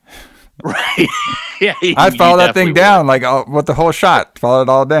 Right. Yeah. I'd follow that thing down with the whole shot. Follow it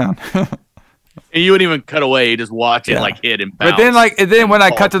all down. And you wouldn't even cut away. You just watch it like hit and bounce. But then when I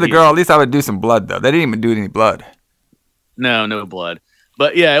cut to the girl, at least I would do some blood though. They didn't even do any blood. No blood.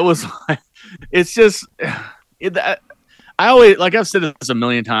 But yeah, it was like, it's just, I always, like I've said this a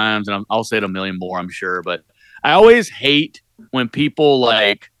million times, and I'll say it a million more, I'm sure. But I always hate when people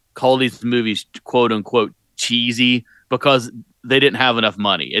like call these movies quote unquote cheesy because they didn't have enough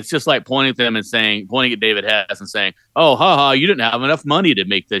money. It's just like pointing at them and pointing at David Hess and saying, "Oh, haha, you didn't have enough money to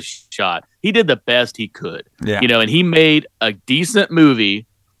make this shot." He did the best he could, and he made a decent movie,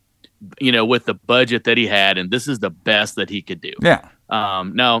 with the budget that he had, and this is the best that he could do. Yeah.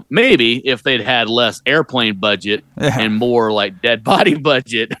 Now maybe if they'd had less airplane budget and more like dead body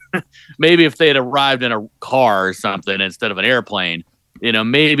budget, maybe if they had arrived in a car or something instead of an airplane,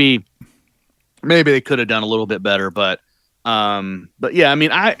 maybe they could have done a little bit better, but yeah, I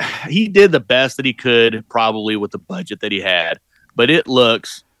mean, he did the best that he could probably with the budget that he had, but it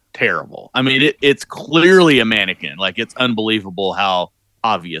looks terrible. I mean, it's clearly a mannequin. Like, it's unbelievable how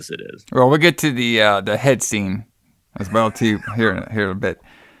obvious it is. Well, we'll get to the head scene as well too here in a bit.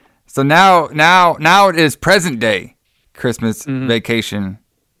 So now it is present day Christmas vacation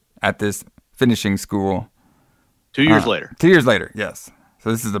at this finishing school. 2 years later. 2 years later, yes.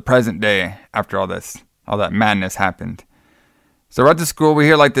 So this is the present day after all that madness happened. So we're at the school. We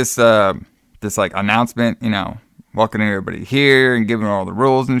hear like this like announcement, welcoming everybody here and giving all the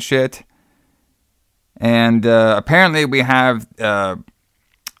rules and shit. And apparently we have the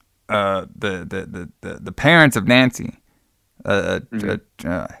parents of Nancy,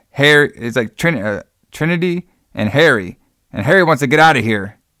 Harry. It's like Trinity and Harry wants to get out of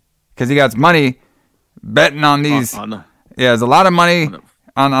here because he got money betting on these. There's a lot of money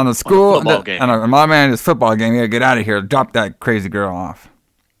on the school, on a football game. On a lot of money in this football game. You gotta get out of here. Drop that crazy girl off.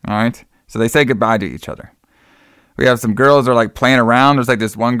 All right. So they say goodbye to each other. We have some girls that are like playing around. There's like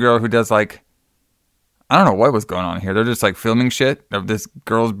this one girl who does like, I don't know what was going on here. They're just like filming shit of this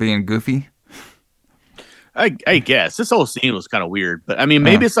girl's being goofy. I guess this whole scene was kind of weird, but I mean,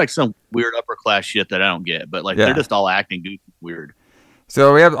 maybe it's like some weird upper class shit that I don't get. But like they're just all acting goofy, weird.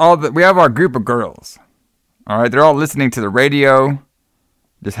 So we have our group of girls. All right, they're all listening to the radio,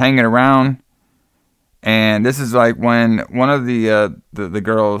 just hanging around, and this is like when one of the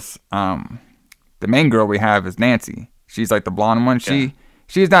girls, the main girl we have is Nancy. She's like the blonde one.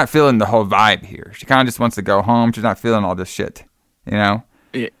 She's not feeling the whole vibe here. She kind of just wants to go home. She's not feeling all this shit, Yeah.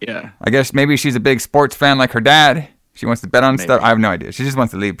 I guess maybe she's a big sports fan like her dad. She wants to bet on stuff. I have no idea. She just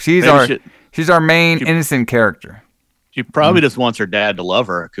wants to leave. She's our main innocent character. She probably just wants her dad to love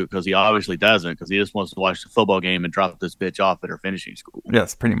her because he obviously doesn't, because he just wants to watch the football game and drop this bitch off at her finishing school.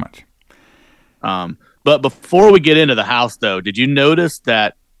 Yes, pretty much. But before we get into the house, though, did you notice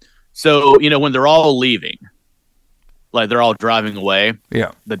that? So, when they're all leaving, like they're all driving away,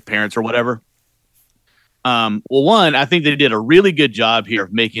 the parents or whatever. Well, one, I think they did a really good job here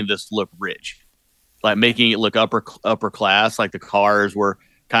of making this look rich, like making it look upper class. Like the cars were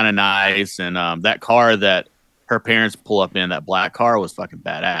kind of nice, and that car that her parents pull up in, that black car, was fucking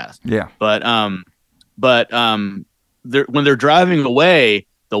badass. Yeah. But when they're driving away,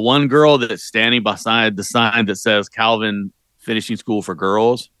 the one girl that's standing beside the sign that says Calvin Finishing School for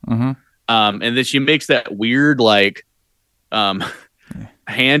Girls, and then she makes that weird like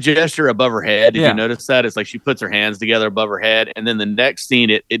hand gesture above her head. Did you notice that? It's like she puts her hands together above her head, and then the next scene,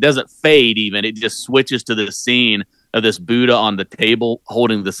 it doesn't fade even. It just switches to this scene of this Buddha on the table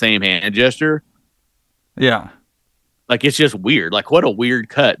holding the same hand gesture. Yeah. Like, it's just weird. Like, what a weird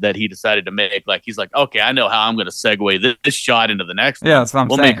cut that he decided to make. Like, he's like, okay, I know how I'm going to segue this shot into the next one. Yeah, that's what I'm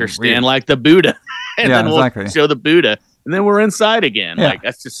saying. We'll make her stand like the Buddha, and then we'll show the Buddha, and then we're inside again. Yeah. Like,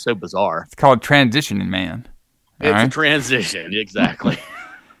 that's just so bizarre. It's called transitioning, man. It's a transition, exactly.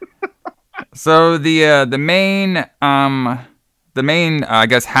 So the main I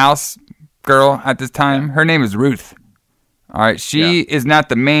guess house girl at this time, her name is Ruth. All right, she is not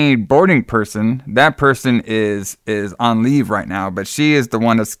the main boarding person. That person is on leave right now, but she is the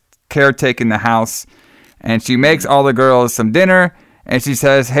one that's caretaking the house, and she makes all the girls some dinner, and she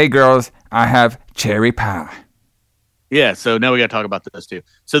says, "Hey girls, I have cherry pie." Yeah, so now we got to talk about this too.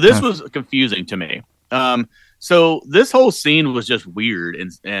 So this was confusing to me. So this whole scene was just weird,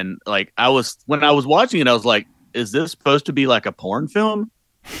 and like when I was watching it, I was like, "Is this supposed to be like a porn film?"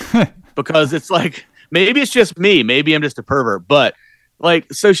 Because it's like, maybe it's just me, maybe I'm just a pervert, but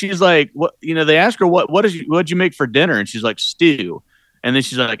like, so she's like, "What?" They ask her, "What'd you make for dinner?" And she's like, "Stew," and then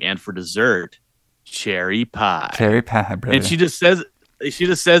she's like, "And for dessert, cherry pie." Cherry pie, brother. And she just says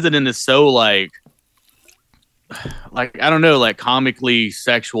it in this so like I don't know, like comically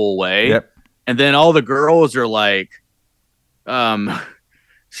sexual way. Yep. And then all the girls are like,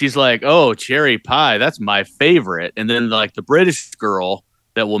 she's like, "Oh, cherry pie, that's my favorite." And then like the British girl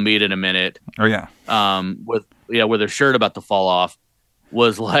that we'll meet in a minute, Oh yeah. with her shirt about to fall off,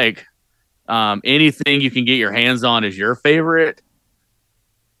 was like, anything you can get your hands on is your favorite.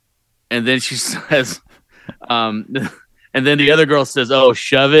 And then she says, and then the other girl says, "Oh,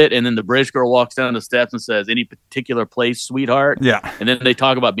 shove it." And then the British girl walks down the steps and says, "Any particular place, sweetheart?" Yeah. And then they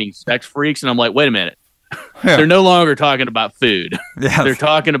talk about being sex freaks. And I'm like, wait a minute. Yeah. They're no longer talking about food. Yes. They're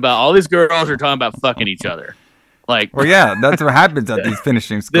talking about, all these girls are talking about fucking each other. Like, Well, yeah, that's what happens at these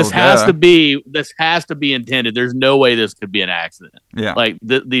finishing schools. this has to be intended. There's no way this could be an accident. Yeah. Like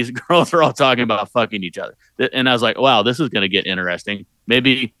these girls are all talking about fucking each other. And I was like, wow, this is going to get interesting.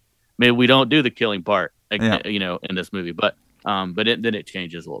 Maybe we don't do the killing part, in this movie, but then it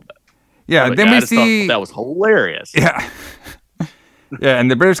changes a little bit. Yeah. But Then I we just thought see. that was hilarious. Yeah. Yeah, and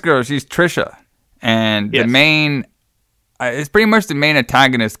the British girl, she's Trisha, and the Yes. main. It's pretty much the main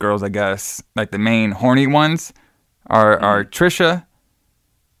antagonist girls, I guess. Like the main horny ones are Trisha,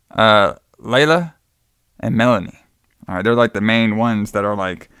 Layla, and Melanie. All right, they're like the main ones that are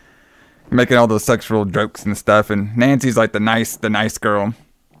like making all those sexual jokes and stuff. And Nancy's like the nice girl.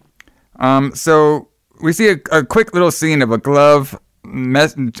 So we see a quick little scene of a glove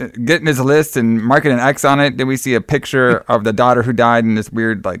getting his list and marking an X on it. Then we see a picture of the daughter who died in this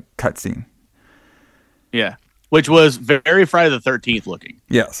weird like cutscene. Yeah. Which was very Friday the 13th looking.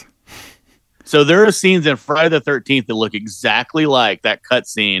 Yes. So there are scenes in Friday the 13th that look exactly like that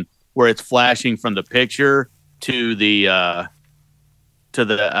cutscene where it's flashing from the picture to the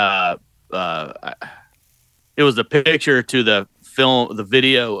it was the picture to the film, the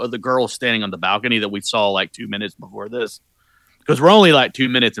video of the girl standing on the balcony that we saw like 2 minutes before this. Because we're only like 2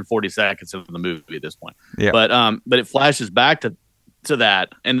 minutes and 40 seconds of the movie at this point. Yeah. But it flashes back to that,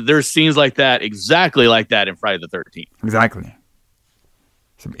 and there's scenes like that, exactly like that in Friday the 13th. Exactly.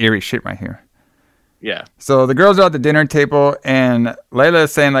 Some eerie shit right here. Yeah. So the girls are at the dinner table, and Layla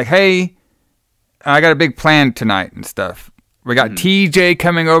is saying like, "Hey, I got a big plan tonight and stuff. We got TJ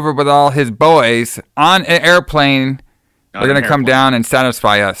coming over with all his boys on an airplane. They're gonna come down and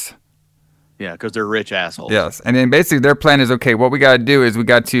satisfy us." Yeah, because they're rich assholes. Yes, and then basically their plan is, okay, what we got to do is we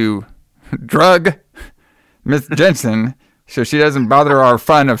got to drug Miss Jensen so she doesn't bother our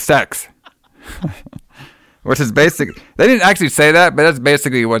fun of sex. Which is basic. They didn't actually say that, but that's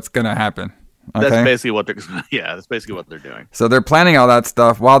basically what's gonna happen. Okay? That's basically what they're. Yeah, that's basically what they're doing. So they're planning all that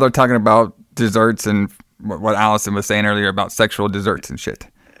stuff while they're talking about desserts and what Allison was saying earlier about sexual desserts and shit.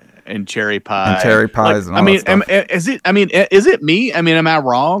 And cherry pie. And cherry pies and all that stuff. Is it me? I mean, am I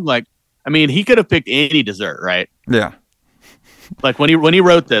wrong? Like, I mean, he could have picked any dessert, right? Yeah. Like when he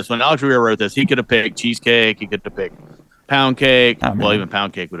wrote this, when Alex Riera wrote this, he could have picked cheesecake. He could have picked pound cake. Well, even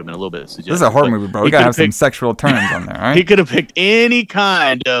pound cake would have been a little bit suggestive. This is a horror movie, bro. We gotta have some sexual turns on there, all right? He could have picked any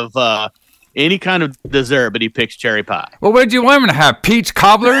kind of dessert, but he picks cherry pie. Well, what did you want him to have? Peach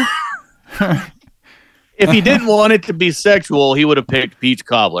cobbler? If he didn't want it to be sexual, he would have picked peach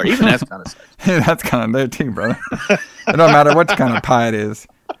cobbler. Even that's kind of sexual. Yeah, that's kind of there too, brother. It don't matter what kind of pie it is.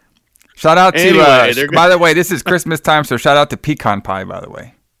 Shout out to, Anyway, by the way, this is Christmas time, so shout out to pecan pie, by the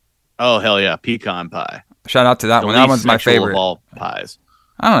way. Oh, hell yeah, pecan pie. Shout out to that one. That one's my favorite. Of all pies.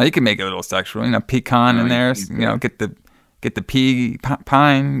 I don't know. You can make it a little sexual. pecan in there. Get the pea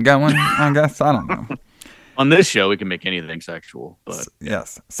pine going, I guess. I don't know. On this show, we can make anything sexual. But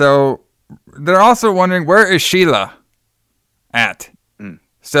yes. So they're also wondering, where is Sheila at?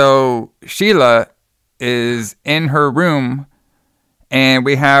 So Sheila is in her room, and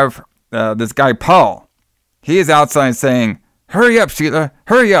we have this guy, Paul. He is outside saying, "Hurry up, Sheila.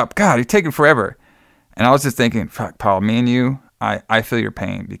 Hurry up. God, you're taking forever." And I was just thinking, fuck, Paul, me and you, I feel your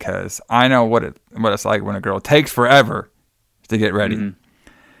pain because I know what it's like when a girl takes forever to get ready.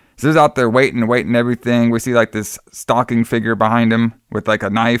 So he's out there waiting everything. We see like this stalking figure behind him with like a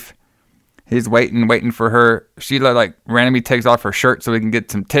knife. He's waiting for her. Sheila like randomly takes off her shirt so we can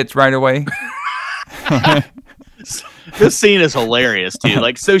get some tits right away. This scene is hilarious too.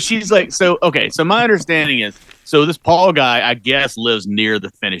 Like, so she's like, okay. So my understanding is, so this Paul guy, I guess, lives near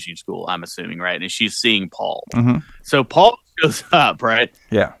the finishing school. I'm assuming, right? And she's seeing Paul. So Paul goes up, right?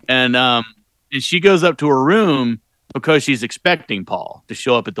 Yeah. And she goes up to her room because she's expecting Paul to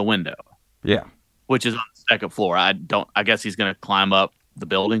show up at the window. Yeah. Which is on the second floor. I guess he's going to climb up the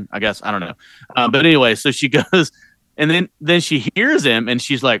building. I guess, I don't know. But anyway, so she goes, and then she hears him, and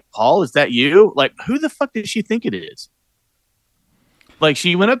she's like, "Paul, is that you?" Like, who the fuck did she think it is? Like,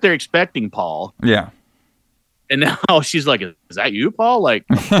 she went up there expecting Paul. Yeah. And now she's like, "Is that you, Paul?" Like,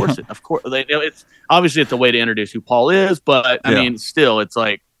 of course, it's obviously it's a way to introduce who Paul is, but I mean, still, it's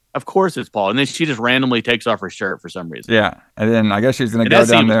like, Of course it's Paul. And then she just randomly takes off her shirt for some reason. Yeah. And then I guess she's going to go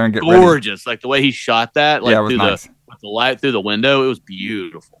down there and get gorgeous. Like the way he shot that, like it was nice. With the light through the window, it was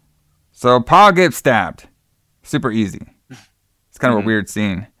beautiful. So Paul gets stabbed. Super easy. It's kind of a weird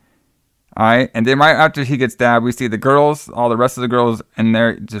scene. All right. And then right after he gets stabbed, we see the girls, all the rest of the girls, and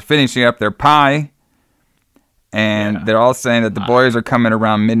they're just finishing up their pie. And they're all saying that the boys are coming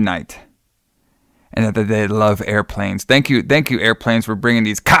around midnight. And that they love airplanes. Thank you, airplanes, for bringing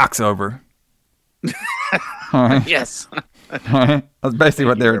these cocks over. Right. Yes. Right. That's basically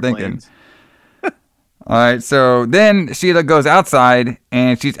what they were thinking. All right, so then Sheila goes outside,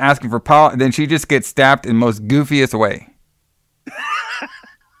 and she's asking for Paul, and then she just gets stabbed in the most goofiest way.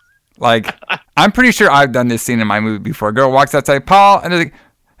 Like, I'm pretty sure I've done this scene in my movie before. A girl walks outside, Paul, and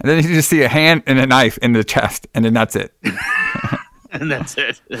then you just see a hand and a knife in the chest, and then that's it. And that's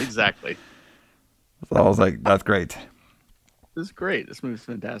it. Exactly. So I was like, that's great. This is great. This movie's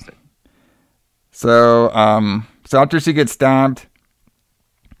fantastic. So, so after she gets stabbed,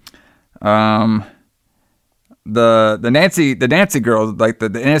 the Nancy girl, like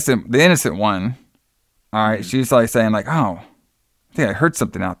the innocent one, all right, she's like saying like, oh, I think I heard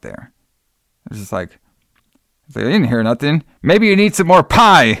something out there. It's just like, I didn't hear nothing. Maybe you need some more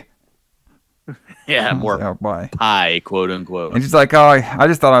pie. Yeah, more pie, quote unquote. And she's like, oh, I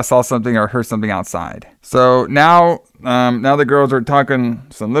just thought I saw something or heard something outside. So now the girls are talking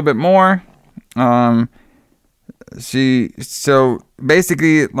a little bit more. So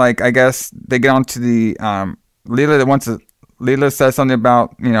basically, like, I guess they get onto the Leela says something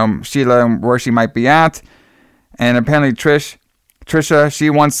about, Sheila and where she might be at. And apparently Trisha, she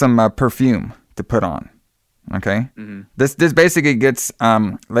wants some perfume to put on. Okay. Mm-hmm. This basically gets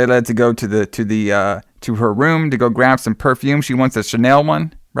Layla to go to her room to go grab some perfume. She wants a Chanel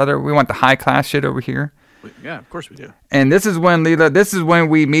one, brother. We want the high class shit over here. Yeah, of course we do. And this is when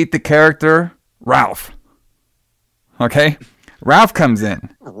we meet the character Ralph. Okay, Ralph comes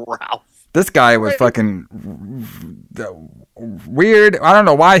in. Ralph. This guy was fucking weird. I don't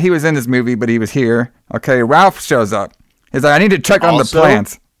know why he was in this movie, but he was here. Okay, Ralph shows up. He's like, I need to check on the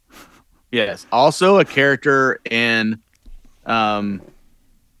plants. Yes. Also a character in Friday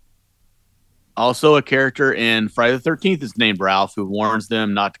the 13th is named Ralph, who warns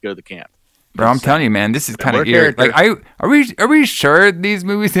them not to go to the camp. Bro, I'm telling you, man, this is kind of weird. Like, are we sure these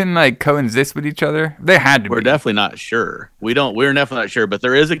movies didn't like coexist with each other? They had to. We're definitely not sure. We're definitely not sure. But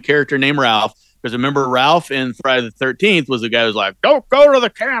there is a character named Ralph, because remember, Ralph in Friday the 13th was the guy who's like, "Don't go to the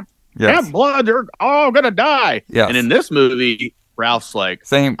camp. Yes. Camp blood. You're all gonna die." Yes. And in this movie, Ralph's like,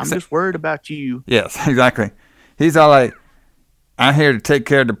 I'm just worried about you. Yes, exactly. He's all like, I'm here to take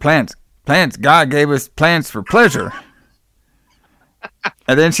care of the plants. God gave us plants for pleasure.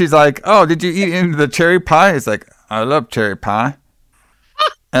 And then she's like, oh, did you eat into the cherry pie? It's like, I love cherry pie.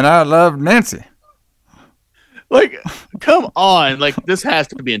 And I love Nancy. Like, come on. Like, this has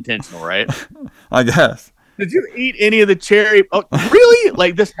to be intentional, right? I guess. Did you eat any of the cherry? Oh, really?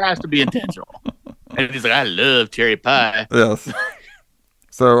 Like, this has to be intentional. And he's like, I love cherry pie. Yes.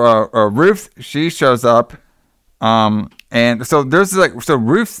 So Ruth, she shows up. And so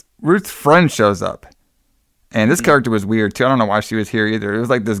Ruth's friend shows up. And this character was weird too. I don't know why she was here either. It was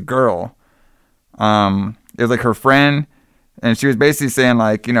like this girl. It was like her friend. And she was basically saying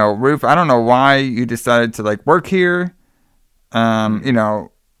like, Ruth, I don't know why you decided to like work here. And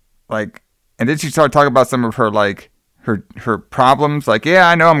then she started talking about some of her like her problems. Like, yeah,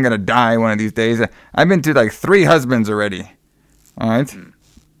 I know I'm going to die one of these days. I've been through like 3 husbands already. All right.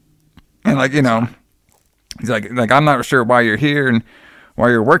 And like, he's like, I'm not sure why you're here and why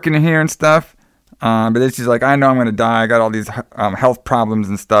you're working here and stuff. But then she's like, I know I'm going to die. I got all these health problems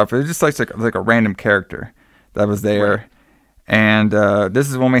and stuff. It was just like a random character that was there. Right. And this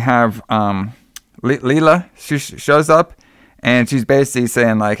is when we have Leela. She shows up and she's basically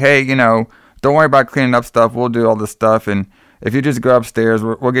saying like, hey, don't worry about cleaning up stuff. We'll do all this stuff. And if you just go upstairs,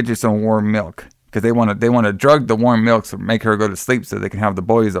 we'll get you some warm milk. Because they want to drug the warm milk to make her go to sleep so they can have the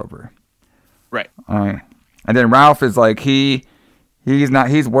boys over. Right. All right. And then Ralph is like, he's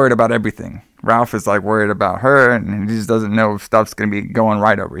worried about everything. Ralph is like worried about her, and he just doesn't know if stuff's going to be going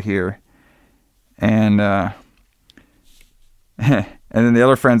right over here. And and then the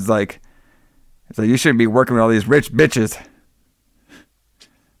other friend's like, you shouldn't be working with all these rich bitches.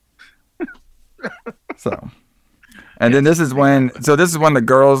 And then this is when the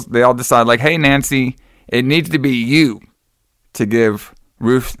girls, they all decide like, hey, Nancy, it needs to be you to give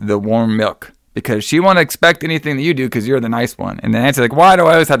Ruth the warm milk because she won't expect anything that you do because you're the nice one. And then Nancy's like, why do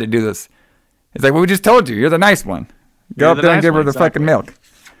I always have to do this? It's like, well, we just told you, you're the nice one. Go up there and give her the fucking milk.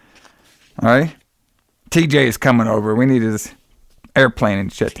 All right? TJ is coming over. We need his airplane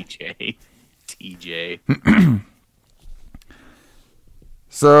and shit. TJ.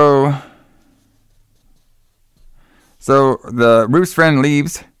 So the Ruth's friend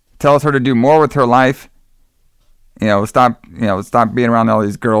leaves, tells her to do more with her life. Stop being around all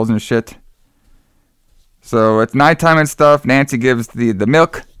these girls and shit. So it's nighttime and stuff. Nancy gives the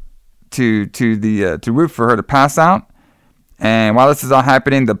milk to Ruth for her to pass out. And while this is all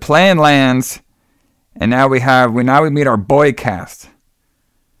happening, the plane lands, and now we meet our boy cast.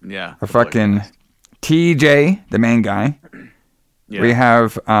 Yeah. A fucking TJ, the main guy. Yeah. We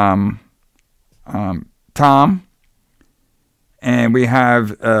have Tom, and we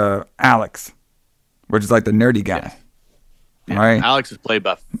have Alex, which is like the nerdy guy. Yes. Yeah. Right? Alex is played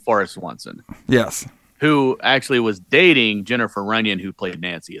by Forrest Swanson. Yes. Who actually was dating Jennifer Runyon, who played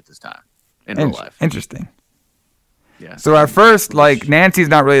Nancy at this time in real life. Interesting. Yeah. So at first, like, Nancy's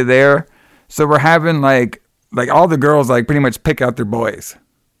not really there, so we're having like all the girls like pretty much pick out their boys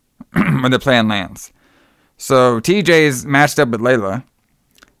when the plan lands. So TJ is matched up with Layla,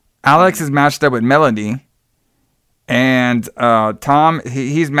 Alex is matched up with Melody, and Tom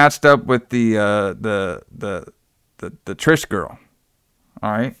he's matched up with the Trish girl.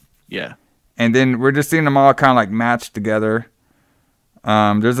 All right. Yeah. And then we're just seeing them all kind of like matched together.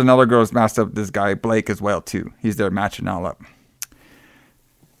 There's another girl who's matched up with this guy, Blake, as well, too. He's there matching all up.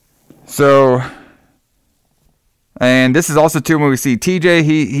 So, and this is also, too, when we see TJ,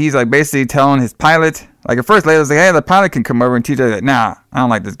 he's like basically telling his pilot, like at first Layla's like, hey, the pilot can come over, and TJ's like, nah, I don't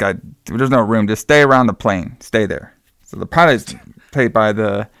like this guy. There's no room. Just stay around the plane. Stay there. So the pilot's played by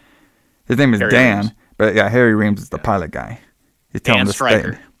his name is Harry Dan, Reams. but yeah, Harry Reams is the pilot guy. He's telling him to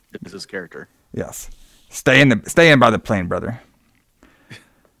Stryker stay. is his character. Yes. Stay in by the plane, brother.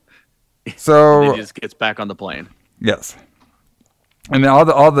 So he just gets back on the plane. Yes. And then all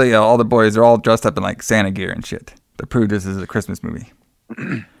the boys are all dressed up in like Santa gear and shit to prove this is a Christmas movie.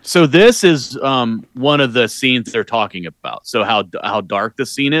 So this is one of the scenes they're talking about. So how dark the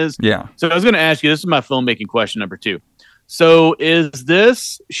scene is. Yeah. So I was going to ask you, this is my filmmaking question number 2. So is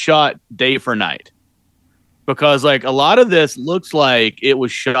this shot day for night? Because like a lot of this looks like it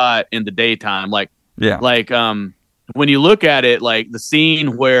was shot in the daytime. Like, yeah. Like when you look at it, like the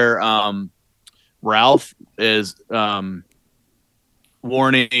scene where Ralph is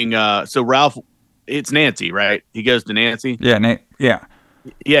warning. So Ralph, it's Nancy, right? He goes to Nancy. Yeah, yeah.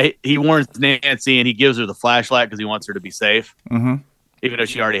 Yeah, he warns Nancy and he gives her the flashlight because he wants her to be safe. Mm-hmm. Even though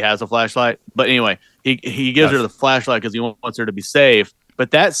she already has a flashlight. But anyway, he gives her the flashlight because he wants her to be safe.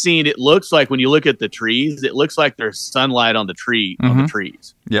 But that scene, it looks like when you look at the trees, it looks like there's sunlight on the tree, on the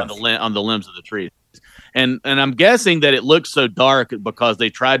trees, yes. on the limbs of the trees. And I'm guessing that it looks so dark because they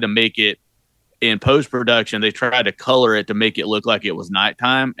tried to make it in post-production. They tried to color it to make it look like it was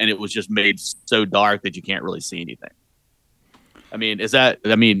nighttime, and it was just made so dark that you can't really see anything. I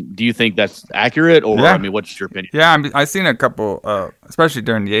mean, do you think that's accurate, or yeah. I mean, what's your opinion? Yeah, I've seen a couple, especially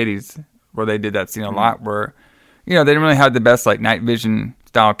during the 80s, where they did that scene a lot, where, they didn't really have the best like night vision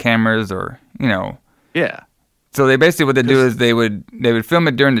style cameras, or Yeah. So they basically what they do is they would film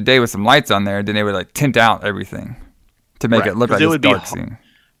it during the day with some lights on there, then they would like tint out everything to make it look like a dark scene.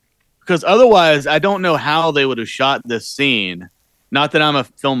 Because otherwise, I don't know how they would have shot this scene. Not that I'm a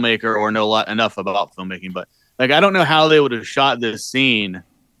filmmaker or know enough about filmmaking, but like I don't know how they would have shot this scene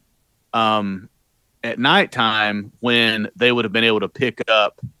at nighttime when they would have been able to pick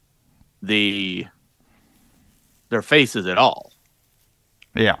up their faces at all.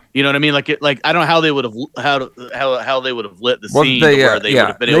 Yeah, you know what I mean. Like I don't know how they would have how they would have lit the scene where they would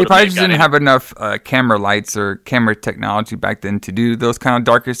have been able to. They probably just didn't have enough camera lights or camera technology back then to do those kind of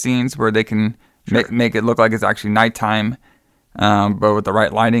darker scenes where they can make it look like it's actually nighttime, but with the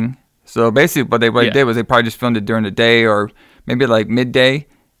right lighting. So basically, what they did was they probably just filmed it during the day or maybe like midday,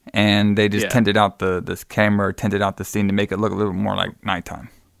 and they just tinted out this camera, tinted out the scene to make it look a little more like nighttime.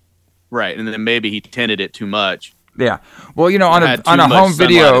 Right, and then maybe he tinted it too much. Yeah, well, on a home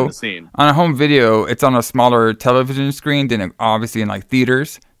video, it's on a smaller television screen than obviously in like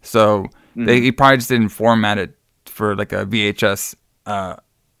theaters. So he probably just didn't format it for like a VHS,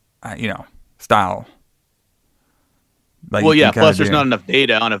 style. Like plus there's not enough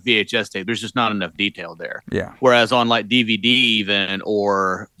data on a VHS tape. There's just not enough detail there. Yeah. Whereas on like DVD even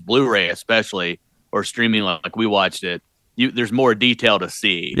or Blu-ray especially or streaming like we watched it. There's more detail to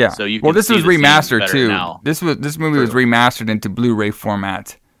see. Yeah. So this was remastered too. Now. This movie was remastered into Blu-ray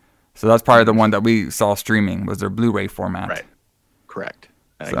format. So that's probably the one that we saw streaming was their Blu-ray format. Right. Correct.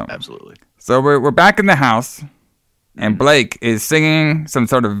 Absolutely. So we're back in the house, and Blake is singing some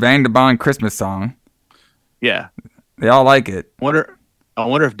sort of Vagabond Christmas song. Yeah. They all like it. I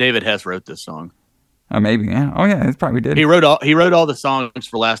wonder if David Hess wrote this song. Maybe. Yeah. Oh yeah, it probably did. He wrote all the songs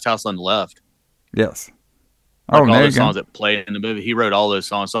for Last House on the Left. Yes. Like all those songs that played in the movie. He wrote all those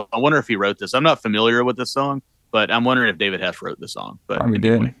songs. So I wonder if he wrote this. I'm not familiar with this song, but I'm wondering if David Hess wrote the song. But probably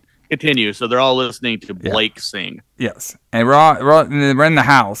did. Continue. So they're all listening to Blake sing. Yes, and we're in the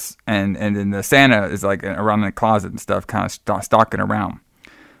house, and then the Santa is like around the closet and stuff, kind of stalking around.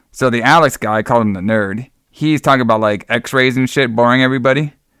 So the Alex guy, I called him the nerd. He's talking about like X-rays and shit, boring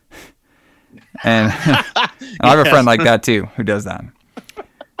everybody. And, and I have a friend like that too, who does that.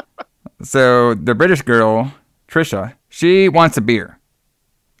 So the British girl, Trisha, she wants a beer.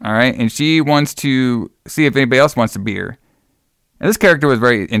 All right. And she wants to see if anybody else wants a beer. And this character was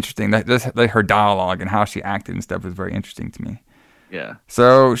very interesting. Her dialogue and how she acted and stuff was very interesting to me. Yeah.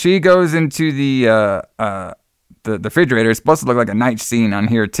 So she goes into the refrigerator. It's supposed to look like a night scene on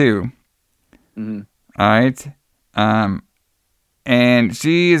here too. Mm-hmm. All right. And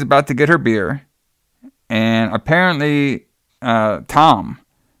she is about to get her beer. And apparently, Tom,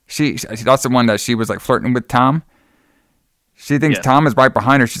 she's also one that she was like flirting with Tom. She thinks Tom is right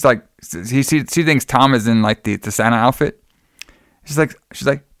behind her. She's like, she thinks Tom is in like the Santa outfit. She's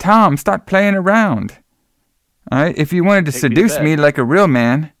like, Tom, stop playing around. All right. If you wanted to seduce me like a real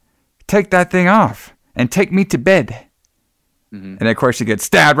man, take that thing off and take me to bed. Mm-hmm. And of course, she gets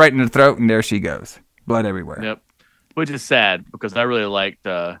stabbed right in the throat, and there she goes, blood everywhere. Yep. Which is sad because I really liked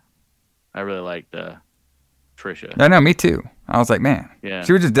Trisha. I know, me too. I was like, man,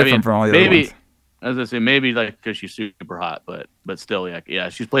 she was just different from all the other ones. As I say, maybe like because she's super hot, but still, yeah,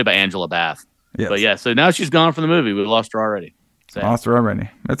 she's played by Angela Bath. Yes. But yeah, so now she's gone from the movie. We lost her already. Sad. Lost her already.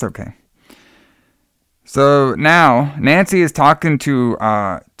 That's okay. So now Nancy is talking to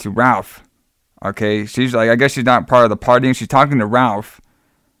Ralph. Okay, she's like, I guess she's not part of the party, and she's talking to Ralph.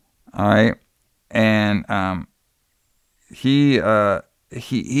 All right, and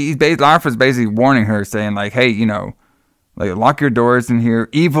Ralph is basically warning her, saying like, hey, like lock your doors in here.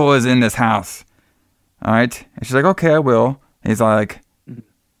 Evil is in this house. All right, and she's like, okay, I will. And he's like,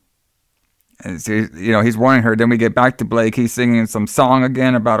 and so, he's warning her. Then we get back to Blake. He's singing some song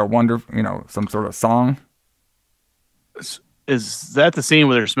again about a some sort of song. Is that the scene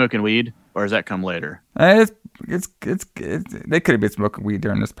where they're smoking weed, or does that come later? It's they could have been smoking weed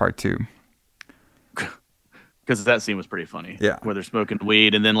during this part too. Because that scene was pretty funny. Yeah, where they're smoking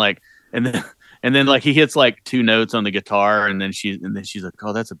weed, and then he hits like 2 notes on the guitar, and then she's like,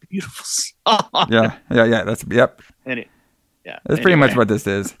 "Oh, that's a beautiful song." Yeah. That's yep. That's pretty much what this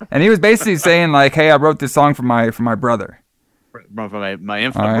is. And he was basically saying like, "Hey, I wrote this song for my brother, for my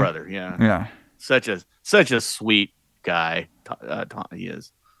infinite brother." Yeah. Yeah. Such a sweet guy. He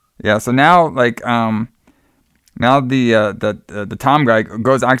is. Yeah. So now like now the Tom guy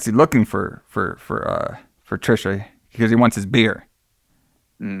goes actually looking for Trisha because he wants his beer.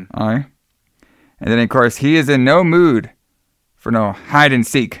 Mm. All right. And then of course he is in no mood for no hide and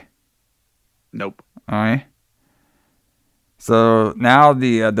seek. Nope. All right. So now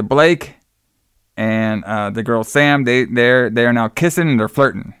the Blake and the girl Sam, they're now kissing and they're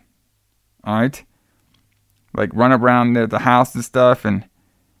flirting. All right. Like run around the house and stuff, and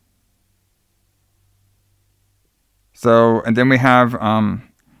so and then we have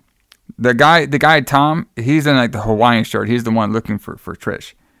the guy Tom. He's in like the Hawaiian shirt. He's the one looking for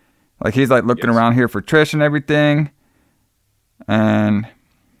Trish. Like he's like looking around here for Trish and everything, and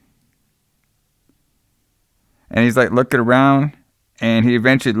he's like looking around, and he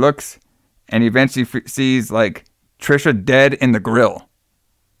eventually looks, and he eventually sees like Trisha dead in the grill.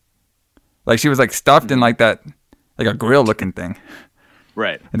 Like she was like stuffed in like that, like a grill looking thing.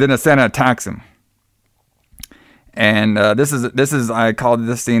 Right. And then the Santa attacks him. And this is I called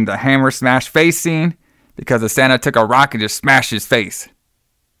this scene the hammer smash face scene because the Santa took a rock and just smashed his face.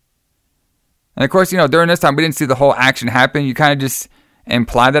 And of course, during this time we didn't see the whole action happen. You kind of just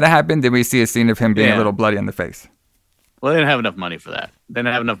imply that it happened. Then we see a scene of him being a little bloody on the face. Well, they didn't have enough money for that. They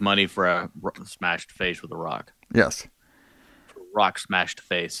didn't have enough money for a smashed face with a rock. Yes. Rock smashed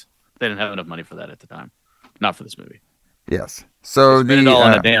face. They didn't have enough money for that at the time. Not for this movie. Yes. So they spent it all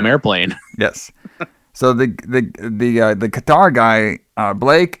on a damn airplane. Yes. So the Qatar guy,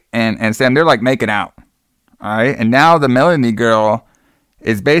 Blake and Sam, they're like making out. All right. And now the Melanie girl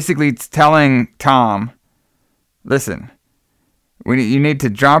is basically telling Tom, listen, you need to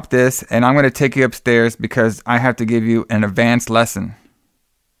drop this, and I'm going to take you upstairs because I have to give you an advanced lesson.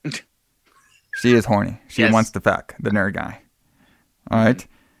 She is horny. She wants to fuck the nerd guy. All right.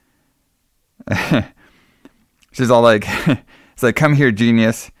 She's all like, it's like, come here,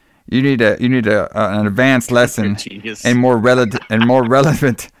 genius. You need an advanced lesson and more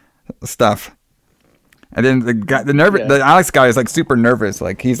relevant stuff. And then the Alex guy is like super nervous.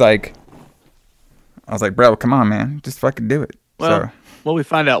 Like he's like, I was like, bro, come on, man. Just fucking do it. Well, we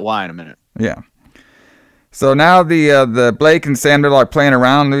find out why in a minute. Yeah. So now the Blake and Sam, they're like playing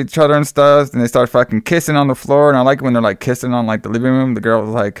around with each other and stuff, and they start fucking kissing on the floor. And I like when they're like kissing on like the living room. The girl was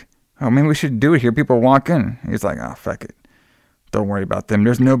like, oh, maybe we should do it here. People walk in. He's like, oh, fuck it. Don't worry about them.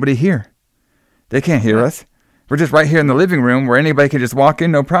 There's nobody here. They can't hear us. We're just right here in the living room where anybody can just walk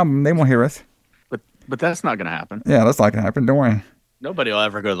in, no problem. They won't hear us. But that's not going to happen. Yeah, that's not going to happen. Don't worry. Nobody will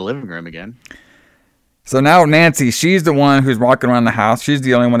ever go to the living room again. So now Nancy, she's the one who's walking around the house. She's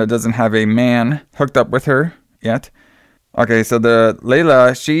the only one that doesn't have a man hooked up with her yet. Okay, so the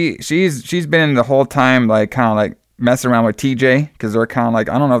Layla, she's been the whole time like kind of like messing around with TJ because they're kind of like,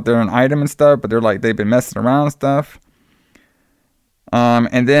 I don't know if they're an item and stuff, but they're like they've been messing around and stuff.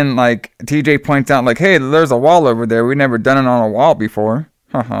 And then like TJ points out like, hey, there's a wall over there. We've never done it on a wall before.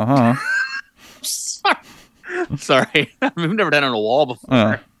 Ha ha ha. Sorry, we've never done it on a wall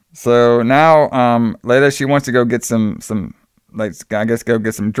before. So now, Layla, she wants to go get some, like, I guess go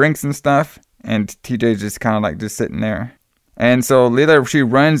get some drinks and stuff. And TJ's just kind of like just sitting there. And so Layla, she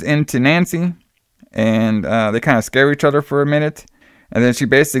runs into Nancy, and they kind of scare each other for a minute. And then she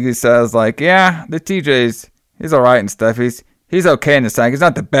basically says like, yeah, the he's all right and stuff. He's okay in the sack. He's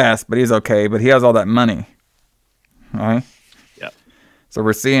not the best, but he's okay. But he has all that money. All right? Yep. So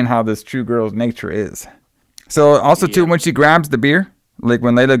we're seeing how this true girl's nature is. So also, too, when she grabs the beer, like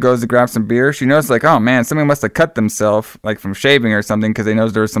when Layla goes to grab some beer, she knows like, oh, man, somebody must have cut themselves, like from shaving or something, because they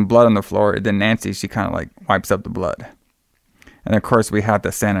knows there's some blood on the floor. And then Nancy, she kind of like wipes up the blood. And, of course, we have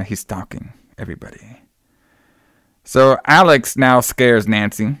the Santa. He's stalking everybody. So Alex now scares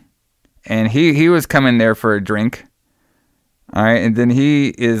Nancy. And he was coming there for a drink. All right, and then he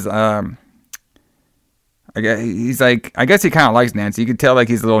is... I guess he kind of likes Nancy. You could tell like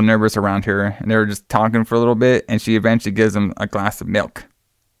he's a little nervous around her, and they were just talking for a little bit, and she eventually gives him a glass of milk.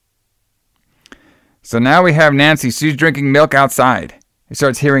 So now we have Nancy. She's drinking milk outside. She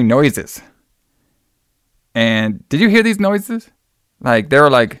starts hearing noises. And did you hear these noises? Like they were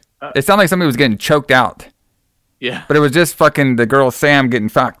like, it sounded like somebody was getting choked out. Yeah. But it was just fucking the girl Sam getting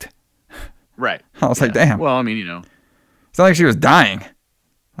fucked. Right. I was like, damn. Well, I mean, It sounded like she was dying.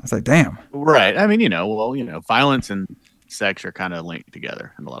 I was like, damn. Right. I mean, violence and sex are kind of linked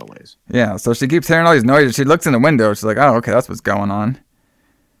together in a lot of ways. Yeah. So she keeps hearing all these noises. She looks in the window. She's like, oh, okay, that's what's going on.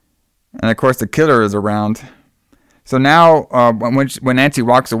 And of course, the killer is around. So now, when Nancy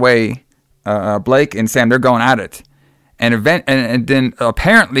walks away, Blake and Sam, they're going at it. And then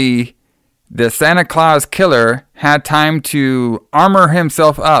apparently, the Santa Claus killer had time to armor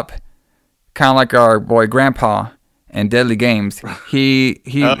himself up, kind of like our boy Grandpa. And Deadly Games,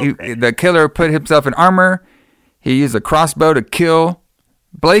 the killer put himself in armor. He used a crossbow to kill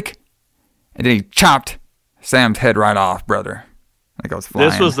Blake, and then he chopped Sam's head right off, brother. Like I was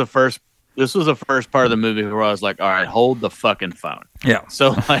flying. This was the first part of the movie where I was like, all right, hold the fucking phone. Yeah.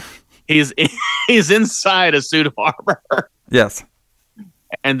 So like he's inside a suit of armor. Yes.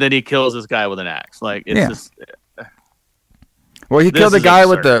 And then he kills this guy with an axe. Like it's just. Well, he killed the guy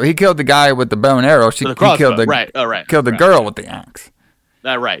with the bow and arrow. He killed the girl with the axe.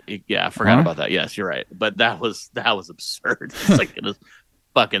 Right. Yeah, I forgot about that. Yes, you're right. But that was absurd. It's like in a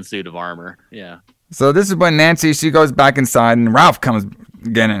fucking suit of armor. Yeah. So this is when Nancy, she goes back inside, and Ralph comes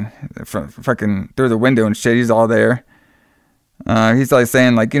again fucking through the window and shit. He's all there. He's like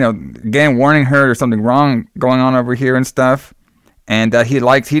saying like, again warning her there's something wrong going on over here and stuff, and that he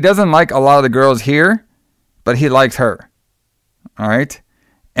doesn't like a lot of the girls here, but he likes her. All right.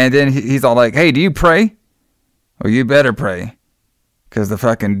 And then he's all like, hey, do you pray? Well, you better pray. Because the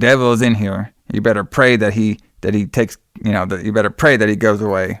fucking devil is in here. You better pray that he takes, that you better pray that he goes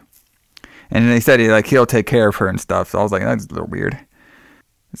away. And then he said he'll take care of her and stuff. So I was like, that's a little weird.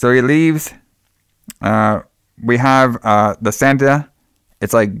 So he leaves. We have the Santa.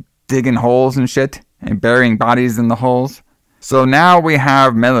 It's like digging holes and shit and burying bodies in the holes. So now we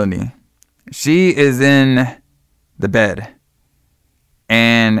have Melanie. She is in the bed.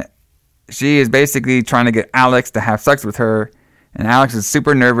 And she is basically trying to get Alex to have sex with her. And Alex is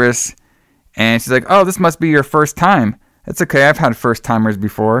super nervous. And she's like, oh, this must be your first time. It's okay. I've had first timers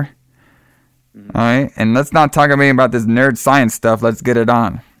before. Mm-hmm. All right. And let's not talk about this nerd science stuff. Let's get it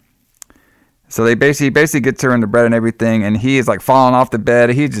on. So he basically gets her in the bed and everything. And he is like falling off the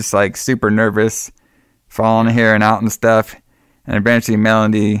bed. He's just like super nervous. Falling here and out and stuff. And eventually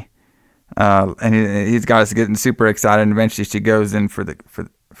Melanie... and he's got us getting super excited, and eventually she goes in for the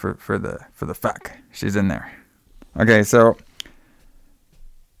fuck. She's in there. Okay, so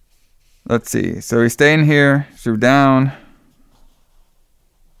let's see. So he's staying here. So down.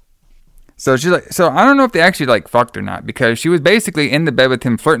 So she's like, so I don't know if they actually like fucked or not, because she was basically in the bed with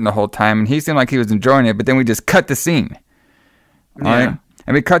him flirting the whole time, and he seemed like he was enjoying it. But then we just cut the scene. All right,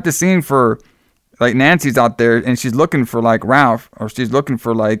 and we cut the scene for like Nancy's out there, and she's looking for like Ralph, or she's looking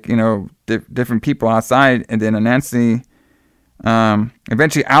for like, you know, different people outside, and then Nancy,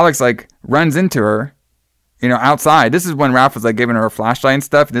 eventually Alex like runs into her, you know, outside. This is when Ralph was like giving her a flashlight and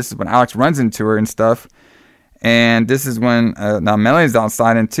stuff. This is when Alex runs into her and stuff, and this is when now Melanie's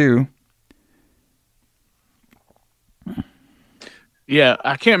outside and too. Yeah,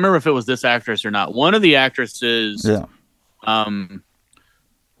 I can't remember if it was this actress or not. One of the actresses,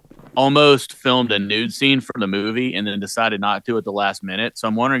 almost filmed a nude scene for the movie and then decided not to at the last minute. So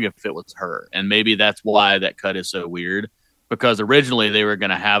I'm wondering if it was her, and maybe that's why that cut is so weird. Because originally they were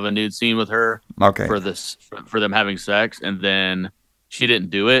going to have a nude scene with her, for them having sex, and then she didn't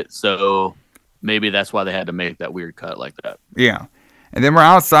do it. So maybe that's why they had to make that weird cut like that. Yeah, and then we're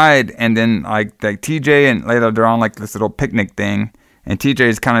outside, and then like TJ and Layla, they're on like this little picnic thing. And TJ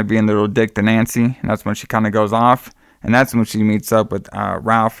is kind of being the little dick to Nancy, and that's when she kind of goes off, and that's when she meets up with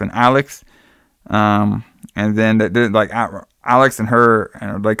Ralph and Alex, and then like Alex and her,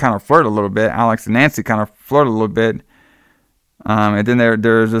 and they kind of flirt a little bit. Alex and Nancy kind of flirt a little bit, and then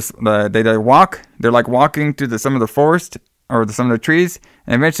they're just they walk. They're like walking through some of the forest or some of the trees,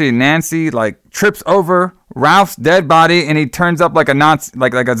 and eventually Nancy like trips over Ralph's dead body, and he turns up like a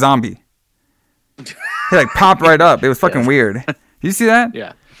like a zombie. He like popped right up. It was fucking weird. You see that?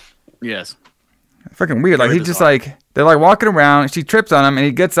 Yeah. Yes. Fucking weird. Like, he just like, they're like walking around. She trips on him, and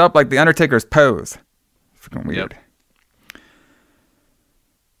he gets up like the Undertaker's pose. Fucking weird. Yep.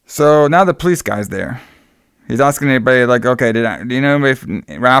 So now the police guy's there. He's asking everybody, like, okay, do you know if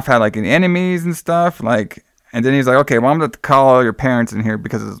Ralph had like any enemies and stuff? Like, and then he's like, okay, well, I'm going to call your parents in here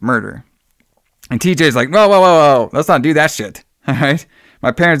because of this murder. And TJ's like, whoa. Let's not do that shit. All right?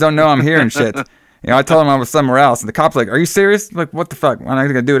 My parents don't know I'm here and shit. You know, I told him I was somewhere else, and the cop's like, "Are you serious? Like, what the fuck? Why not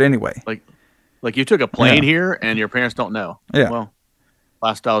gonna do it anyway?" Like you took a plane here, and your parents don't know. Yeah. Well,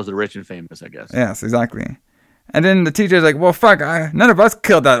 lifestyles of the rich and famous, I guess. Yes, exactly. And then the TJ's like, "Well, fuck, none of us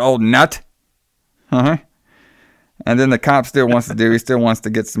killed that old nut." And then the cop still wants to do. He still wants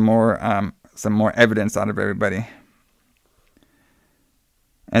to get some more evidence out of everybody.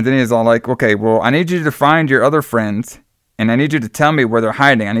 And then he's all like, "Okay, well, I need you to find your other friends. And I need you to tell me where they're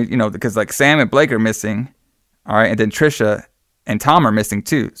hiding. I need, you know, because like Sam and Blake are missing, all right, and then Trisha and Tom are missing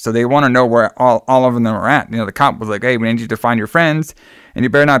too. So they want to know where all of them are at. You know, the cop was like, hey, we need you to find your friends, and you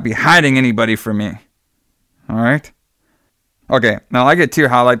better not be hiding anybody from me. All right? Okay, now I get too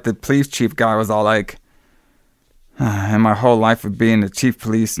how like the police chief guy was all like, in my whole life of being the chief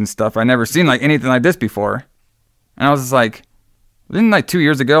police and stuff, I never seen like anything like this before. And I was just like, didn't like 2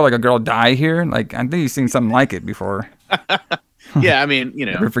 years ago like a girl die here? Like, I think you've seen something like it before. Yeah, I mean, you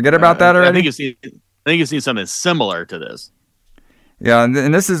know, you forget about that already? I think you've seen something similar to this. Yeah,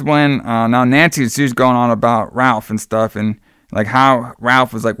 and this is when now she's going on about Ralph and stuff, and like how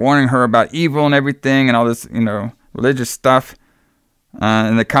Ralph was like warning her about evil and everything and all this, you know, religious stuff.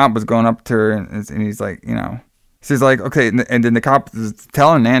 And the cop was going up to her, and he's like, you know, she's like, okay, and then the cop is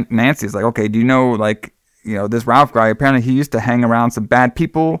telling Nancy, is like, okay, do you know, like, you know, this Ralph guy, apparently he used to hang around some bad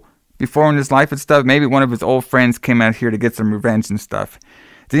people before in his life and stuff. Maybe one of his old friends came out here to get some revenge and stuff.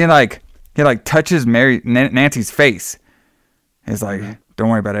 Then he touches Nancy's face. He's like, don't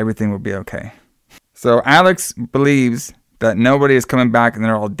worry about it. Everything will be okay. So Alex believes that nobody is coming back and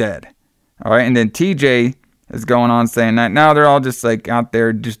they're all dead. All right. And then TJ is going on saying that now they're all just like out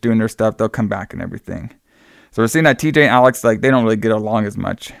there just doing their stuff. They'll come back and everything. So we're seeing that TJ and Alex, like, they don't really get along as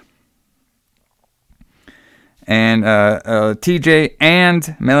much. And TJ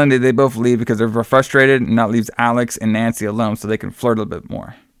and Melanie, they both leave because they're frustrated, and that leaves Alex and Nancy alone so they can flirt a little bit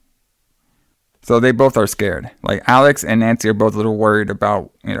more. So they both are scared. Like, Alex and Nancy are both a little worried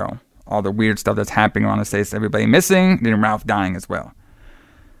about, you know, all the weird stuff that's happening around the States. Everybody missing, then Ralph dying as well.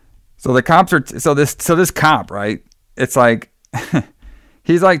 So the cops are, so this cop, right? It's like,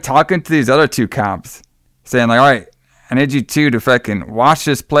 he's like talking to these other two cops, saying like, all right, I need you two to fucking watch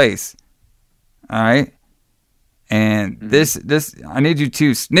this place. All right. And this, I need you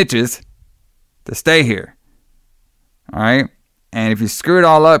two snitches to stay here. All right. And if you screw it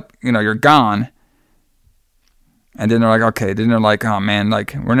all up, you know, you're gone. And then they're like, okay. Then they're like, oh man,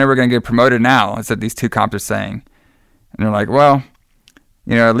 like, we're never going to get promoted now. That's what these two cops are saying. And they're like, well,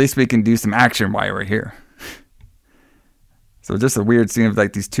 you know, at least we can do some action while we're here. So just a weird scene of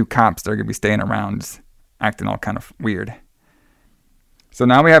like these two cops that are going to be staying around, just acting all kind of weird. So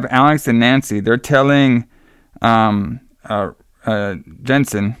now we have Alex and Nancy. They're telling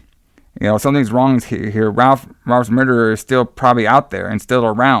Jensen, you know, something's wrong here. Ralph's murderer is still probably out there and still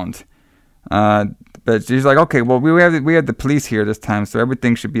around. But she's like, okay, well, we have the police here this time, so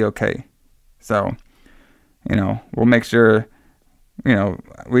everything should be okay. So, we'll make sure,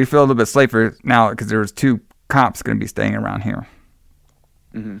 we feel a little bit safer now because there's 2 cops going to be staying around here.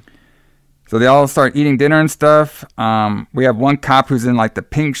 Mm-hmm. So they all start eating dinner and stuff. We have one cop who's in like the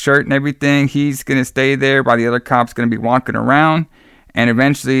pink shirt and everything. He's going to stay there while the other cop's going to be walking around. And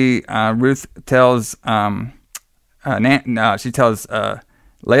eventually, Ruth tells, she tells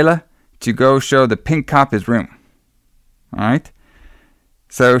Layla to go show the pink cop his room. All right.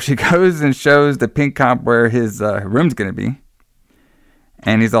 So she goes and shows the pink cop where his room's going to be.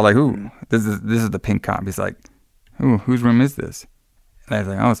 And he's all like, ooh, this is the pink cop. He's like, ooh, whose room is this? And I was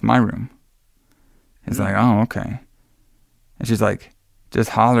like, oh, it's my room. He's like, oh, okay. And she's like,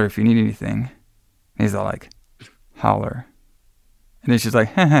 just holler if you need anything. And he's all like, holler. And then she's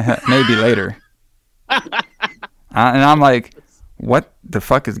like, maybe later. And I'm like, what the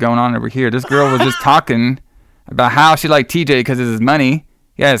fuck is going on over here? This girl was just talking about how she liked TJ because of his money.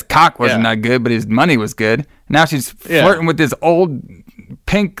 Yeah, his cock wasn't that good, but his money was good. Now she's flirting with this old,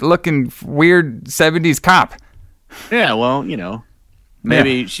 pink-looking, weird 70s cop. Yeah, well,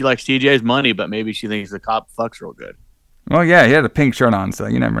 maybe she likes TJ's money, but maybe she thinks the cop fucks real good. Well, yeah, he had a pink shirt on, so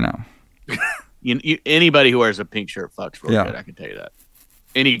you never know. Anybody who wears a pink shirt fucks real good, I can tell you that.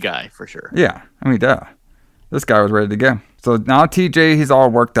 Any guy, for sure. Yeah, I mean, duh. This guy was ready to go. So now TJ, he's all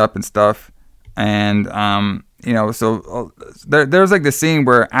worked up and stuff. And, so there's like the scene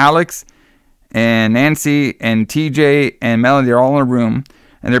where Alex and Nancy and TJ and Melody are all in a room.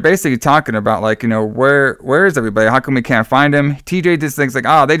 And they're basically talking about, like, where is everybody? How come we can't find them? TJ just thinks,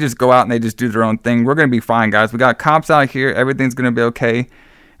 like, they just go out and they just do their own thing. We're going to be fine, guys. We got cops out here. Everything's going to be okay.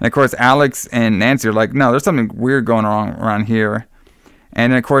 And, of course, Alex and Nancy are like, no, there's something weird going on around here.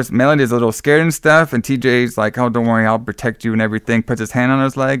 And, of course, Melody's a little scared and stuff. And TJ's like, oh, don't worry, I'll protect you and everything. Puts his hand on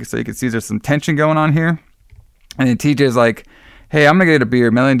his leg so you can see there's some tension going on here. And then TJ's like, hey, I'm going to get a beer.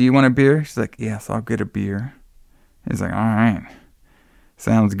 Melody, do you want a beer? She's like, yes, I'll get a beer. He's like, all right.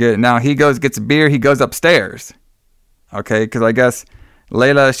 Sounds good. Now he gets a beer. He goes upstairs. Okay, because I guess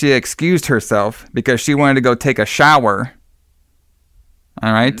Layla, she excused herself because she wanted to go take a shower.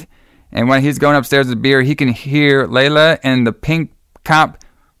 All right. Mm-hmm. And when he's going upstairs with beer, he can hear Layla and the pink cop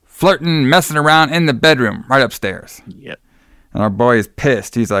flirting, messing around in the bedroom right upstairs. Yep. And our boy is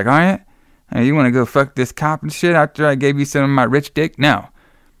pissed. He's like, all right, hey, you want to go fuck this cop and shit after I gave you some of my rich dick? No.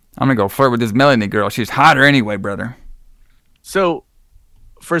 I'm going to go flirt with this Melanie girl. She's hotter anyway, brother. So,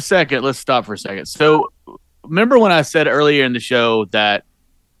 for a second, let's stop for a second. So, remember when I said earlier in the show that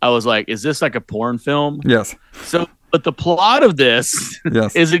I was like, is this like a porn film? Yes. So, but the plot of this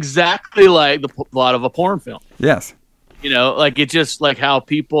is exactly like the plot of a porn film. Yes. Like it's just like how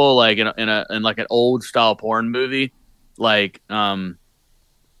people like in like an old style porn movie, just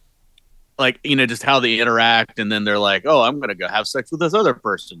how they interact, and then they're like, oh, I'm gonna go have sex with this other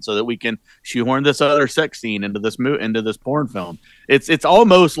person so that we can shoehorn this other sex scene into this porn film. It's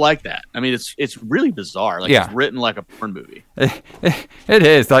almost like that. I mean, it's really bizarre. Like it's written like a porn movie. It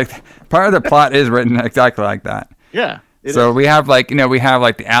is like part of the plot is written exactly like that. Yeah. So we have like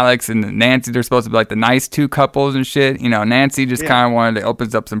the Alex and the Nancy. They're supposed to be like the nice 2 couples and shit. Nancy just kind of wanted to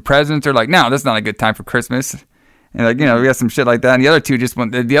open up some presents. They're like, no, that's not a good time for Christmas. And like, we got some shit like that. And the other 2 just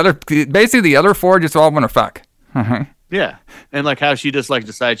want the other 4 just all want to fuck. Yeah. And like how she just like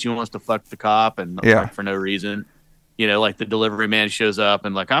decides she wants to fuck the cop and like, for no reason. Like the delivery man shows up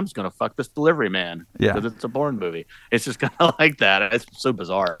and like, I'm just going to fuck this delivery man. Yeah. Because it's a porn movie. It's just kind of like that. It's so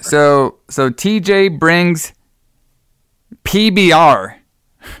bizarre. So TJ brings PBR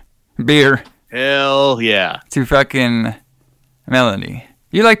beer. Hell yeah. To fucking Melanie.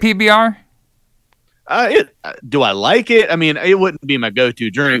 You like PBR? Do I like it? I mean, it wouldn't be my go-to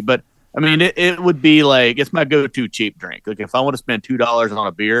drink, but I mean, it would be like, it's my go-to cheap drink. Like if I want to spend $2 on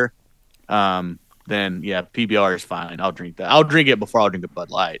a beer, then yeah, PBR is fine. I'll drink that. I'll drink it before I'll drink a Bud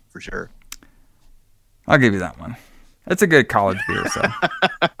Light for sure. I'll give you that one. It's a good college beer, so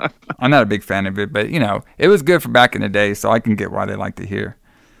I'm not a big fan of it, but it was good for back in the day, so I can get why they like to hear.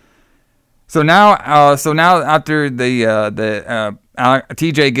 So now after the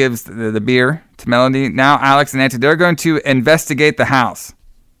TJ gives the beer to Melody, now Alex and Nancy, they're going to investigate the house.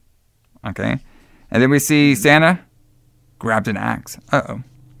 Okay, and then we see Santa grabs an axe.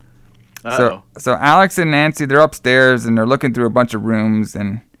 So Alex and Nancy, they're upstairs and they're looking through a bunch of rooms,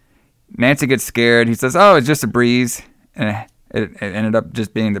 and Nancy gets scared. He says, "Oh, it's just a breeze," and it ended up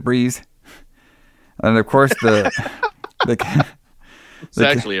just being the breeze. And of course, it's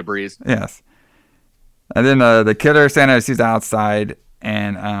actually a breeze. Yes. And then the killer Santa sees outside,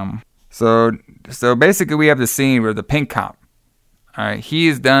 and so basically we have the scene where the pink cop, All right, he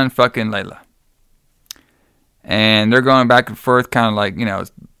is done fucking Layla. And they're going back and forth, kind of like, you know,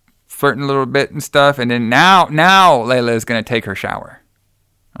 flirting a little bit and stuff. And then now Layla is going to take her shower.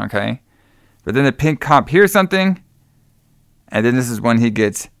 Okay? But then the pink cop hears something. And then this is when he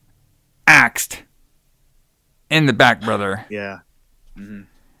gets axed in the back, brother. Yeah. Mm-hmm.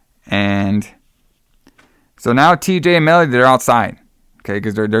 And so now TJ and Melody, they're outside. Okay?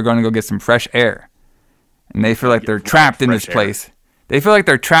 Because they're going to go get some fresh air. And they feel like they're trapped in this place. They feel like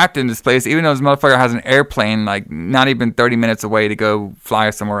they're trapped in this place, even though this motherfucker has an airplane, like, not even 30 minutes away to go fly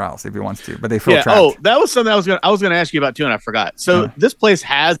somewhere else if he wants to. But they feel trapped. Oh, that was something I was gonna ask you about too, and I forgot. So this place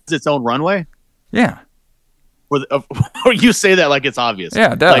has its own runway? Yeah. Or you say that like it's obvious.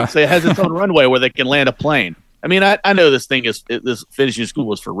 Yeah, duh. Like, so it has its own runway where they can land a plane. I mean, I know this finishing school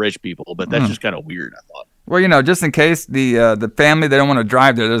was for rich people, but that's just kind of weird, I thought. Well, you know, just in case the family, they don't want to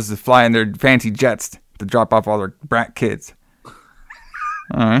drive there, they'll just fly in their fancy jets to drop off all their brat kids.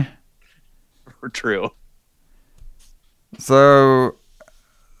 All right. True. So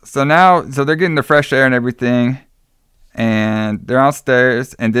they're getting the fresh air and everything, and they're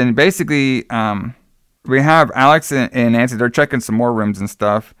outstairs, and then basically we have Alex and Nancy. They're checking some more rooms and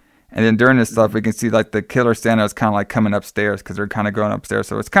stuff, and then during this stuff we can see like the killer Santa is kind of like coming upstairs because they're kind of going upstairs,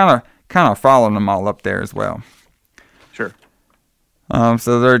 so it's kind of following them all up there as well. Sure.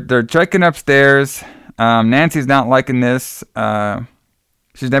 So they're checking upstairs. Nancy's not liking this.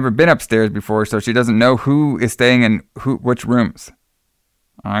 She's never been upstairs before, so she doesn't know who is staying in which rooms.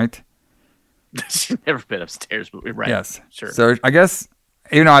 All right. She's never been upstairs, but we're right. Yes. Sure. So I guess,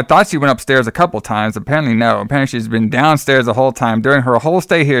 you know, I thought she went upstairs a couple times. Apparently, no. Apparently, she's been downstairs the whole time. During her whole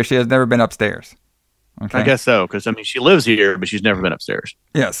stay here, she has never been upstairs. Okay. I guess so, because, I mean, she lives here, but she's never been upstairs.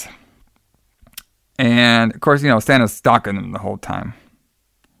 Yes. And, of course, you know, Santa's stalking them the whole time.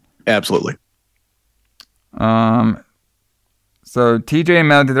 Absolutely. So TJ and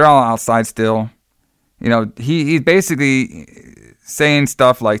Melody, they're all outside still. You know, he's basically saying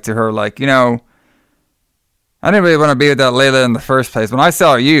stuff like to her, like, you know, I didn't really want to be with that Layla in the first place. When I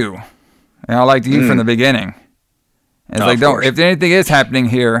saw you, and I liked you from the beginning. And it's like, don't, if anything is happening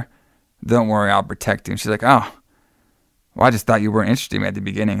here, don't worry, I'll protect you. And she's like, oh, well, I just thought you weren't interested in me at the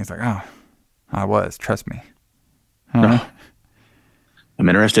beginning. It's like, oh, I was, trust me. Huh? I'm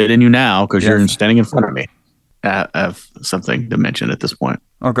interested in you now because you're standing in front of me. I have something to mention at this point.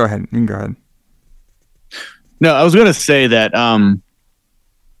 Oh, go ahead. You can go ahead. No, I was going to say that,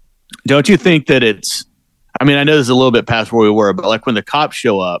 don't you think that it's, I mean, I know this is a little bit past where we were, but like when the cops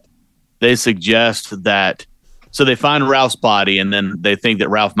show up, they suggest that, so they find Ralph's body and then they think that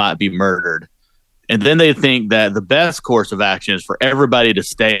Ralph might be murdered. And then they think that the best course of action is for everybody to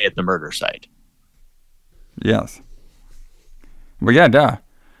stay at the murder site. Yes. Well, yeah, duh.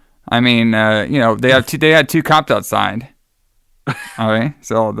 I mean, you know, they had two cops outside. All right,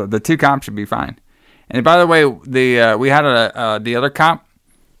 so the two cops should be fine. And by the way, we had the other cop.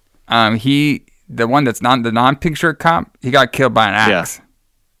 The one that's not the non-pink shirt cop, he got killed by an axe.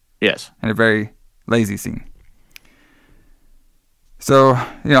 Yeah. Yes. In a very lazy scene. So,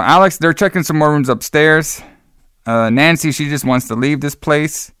 you know, Alex, they're checking some more rooms upstairs. Nancy, she just wants to leave this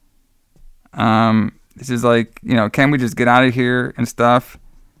place. She's like, you know, can we just get out of here and stuff?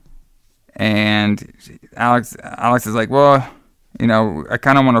 And Alex is like, well, you know, I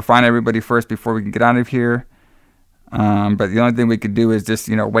kind of want to find everybody first before we can get out of here. But the only thing we could do is just,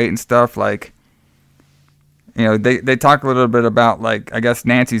 you know, wait and stuff. Like, you know, they talk a little bit about, like, I guess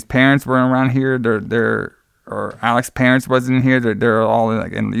Nancy's parents weren't around here. Or Alex's parents wasn't here. They're all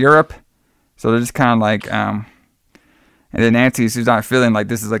in Europe. So they're just kind of like, and then Nancy, she's not feeling like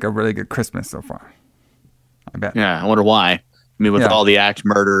this is like a really good Christmas so far. I bet. Yeah, I wonder why. I mean, with all the axe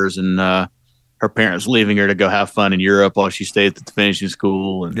murders and her parents leaving her to go have fun in Europe while she stayed at the finishing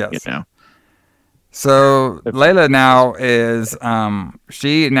school, and you know. So Layla now is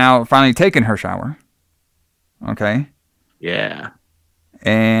she now finally taken her shower. Okay. Yeah.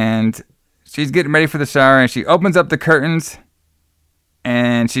 And she's getting ready for the shower, and she opens up the curtains,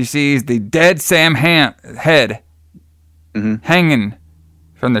 and she sees the dead Sam head hanging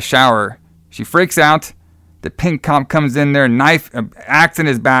from the shower. She freaks out. The pink cop comes in there, axe in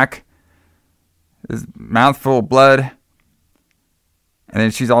his back, his mouth full of blood. And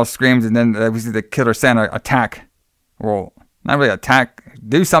then she's all screams, and then we see the killer Santa attack. Well, not really attack,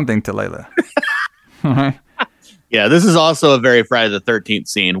 do something to Layla. Yeah, this is also a very Friday the 13th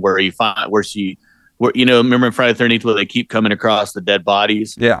scene where you find you know, remember in Friday the 13th where they keep coming across the dead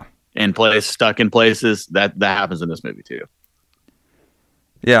bodies? Yeah. Stuck in places. That happens in this movie too.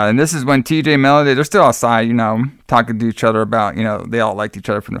 Yeah, and this is when TJ and Melody, they're still outside, you know, talking to each other about, you know, they all liked each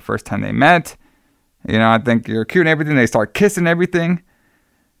other from the first time they met. You know, I think you're cute and everything. They start kissing everything.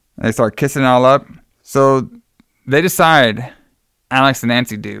 They start kissing all up. So they decide, Alex and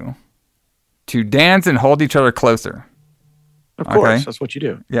Nancy do, to dance and hold each other closer. Of course, that's what you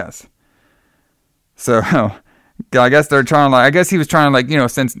do. Yes. So I guess they're trying to I guess he was trying to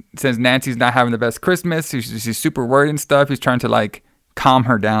since Nancy's not having the best Christmas, she's super worried and stuff. He's trying to calm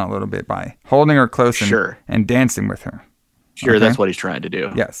her down a little bit by holding her close and dancing with her. Sure, that's what he's trying to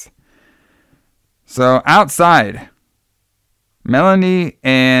do. Yes. So outside, Melanie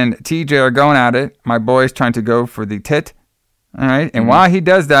and TJ are going at it. My boy's trying to go for the tit. All right. And while he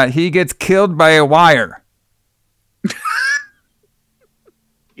does that, he gets killed by a wire.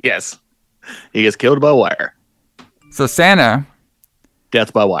 Yes. He gets killed by a wire. So Santa.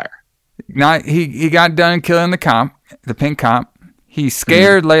 Death by wire. He got done killing the pink cop. He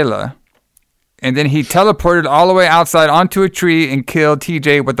scared Layla. And then he teleported all the way outside onto a tree and killed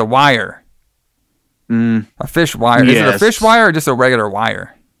TJ with a wire. A fish wire. Yes. Is it a fish wire or just a regular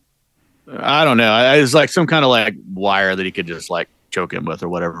wire? I don't know. It's like some kind of wire that he could just choke him with or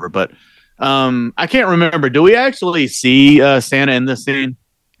whatever. But I can't remember. Do we actually see Santa in this scene?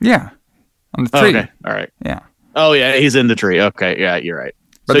 Yeah. On the tree. Okay. All right. Yeah. Oh, yeah. He's in the tree. Okay. Yeah, you're right.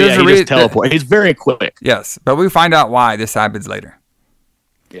 But so, he just teleports. He's very quick. Yes. But we find out why this happens later.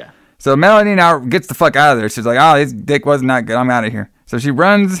 Yeah. So Melanie now gets the fuck out of there. She's like, oh, his dick wasn't that good. I'm out of here. So she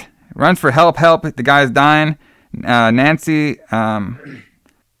runs for help. The guy's dying. Nancy.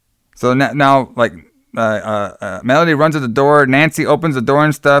 So now, Melody runs to the door. Nancy opens the door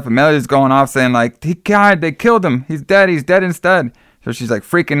and stuff. And Melody's going off saying, they killed him. He's dead instead. So she's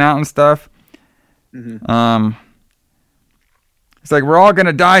freaking out and stuff. Mm-hmm. It's we're all going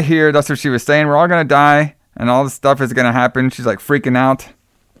to die here. That's what she was saying. We're all going to die. And all this stuff is going to happen. She's freaking out.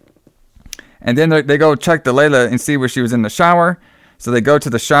 And then they go check the Layla and see where she was in the shower. So they go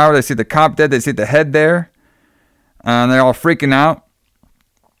to the shower. They see the cop dead. They see the head there. And they're all freaking out.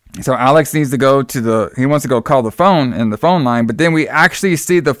 So Alex needs to go he wants to go call the phone in the phone line. But then we actually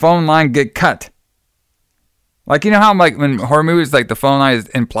see the phone line get cut. You know how when horror movies, the phone line is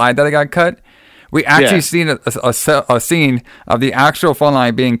implied that it got cut? We actually seen a scene of the actual phone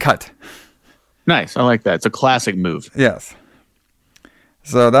line being cut. Nice. I like that. It's a classic move. Yes.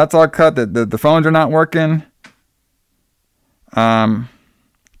 So that's all cut. The phones are not working. Now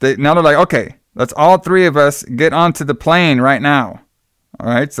they're okay, let's all three of us get onto the plane right now. All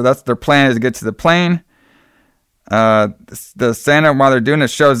right. So that's their plan, is to get to the plane. The Santa, while they're doing it,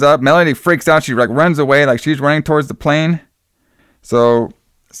 shows up. Melody freaks out. She runs away, she's running towards the plane. So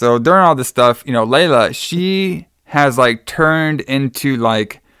during all this stuff, Layla, she has turned into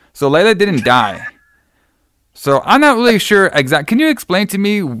so Layla didn't die. So I'm not really sure exactly. Can you explain to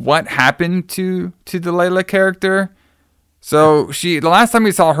me what happened to the Layla character? So the last time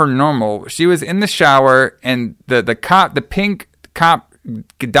we saw her normal, she was in the shower and the pink cop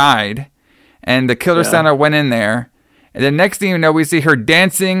died. And the killer Santa went in there. And then next thing you know, we see her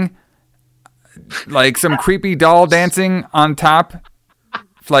dancing, some creepy doll dancing on top,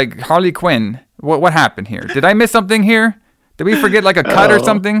 Harley Quinn. What happened here? Did I miss something here? Did we forget a cut or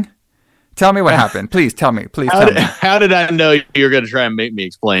something? Tell me what happened. Please tell me. How did I know you were going to try and make me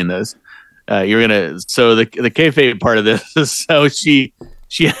explain this? You're going to. So the kayfabe part of this is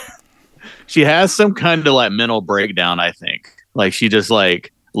she has some kind of mental breakdown. I think she just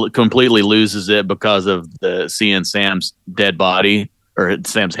completely loses it because of seeing Sam's dead body, or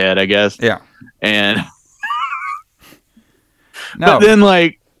Sam's head, I guess. Yeah. And no, but then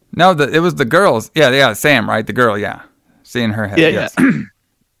it was the girls. Yeah, Sam, right? The girl, yeah. Seeing her head. Yes. Yeah.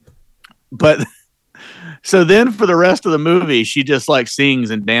 But so then for the rest of the movie, she just sings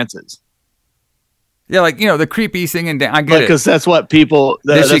and dances. Yeah, the creepy singing dance. I get it. Because that's what people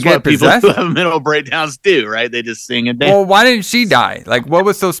who have mental breakdowns do, right? They just sing and dance. Well, why didn't she die? What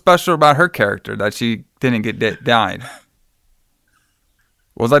was so special about her character that she didn't get died?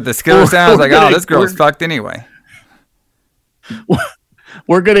 Was the Skiller sound? This girl's fucked anyway.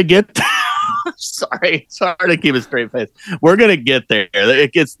 We're gonna get. Sorry to keep a straight face. We're gonna get there.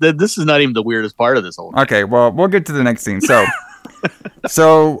 This is not even the weirdest part of this whole thing. Okay, well, we'll get to the next scene.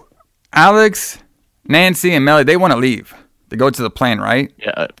 So Alex, Nancy, and Melly, they want to leave. They go to the plane, right?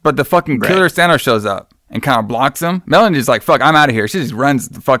 Yeah. But the fucking killer Santa shows up and kind of blocks them. Melanie's fuck, I'm out of here. She just runs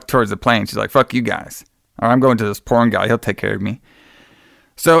the fuck towards the plane. She's fuck you guys. Or I'm going to this porn guy. He'll take care of me.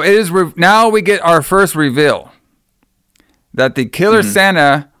 So it is now we get our first reveal that the killer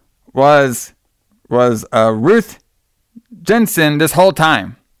Santa was Ruth Jensen this whole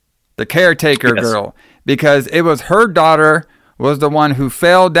time, the caretaker girl, because it was her daughter was the one who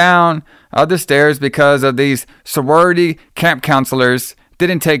fell down the stairs because of these sorority camp counselors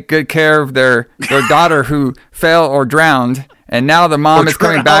didn't take good care of their daughter who fell or drowned, and now the mom is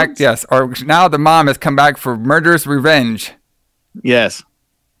coming back. Yes, or now the mom has come back for murderous revenge. Yes.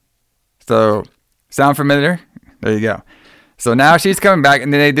 So, sound familiar? There you go. So now she's coming back,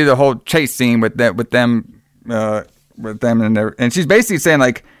 and then they do the whole chase scene with them, and she's basically saying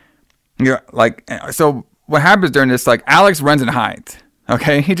like, so what happens during this? Like Alex runs and hides.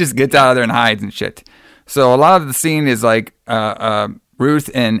 Okay, he just gets out of there and hides and shit. So a lot of the scene is like Ruth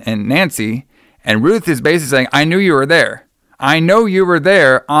and Nancy, and Ruth is basically saying, "I knew you were there. I know you were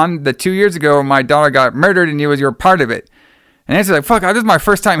there on the 2 years ago my daughter got murdered, and you were part of it." And Nancy's like, "Fuck, this is my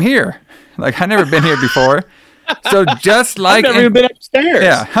first time here. Like I've never been here before." So just like I've never even been upstairs.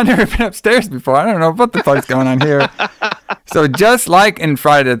 Yeah, I've never been upstairs before. I don't know what the fuck's going on here. So just like in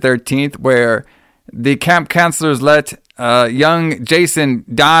Friday the 13th, where the camp counselors let young Jason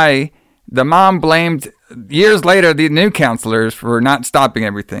die, the mom blamed years later the new counselors for not stopping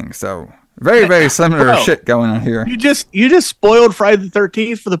everything. So very, very similar shit going on here. You just spoiled Friday the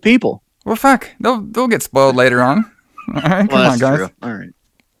 13th for the people. Well, fuck, they'll get spoiled later on. All right, come on, guys. True. All right.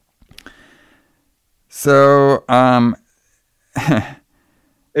 So,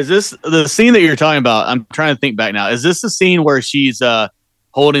 is this the scene that you're talking about? I'm trying to think back now. Is this the scene where she's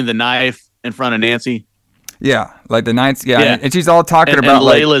holding the knife in front of Nancy? Yeah, like the nights. Yeah, and she's all talking about and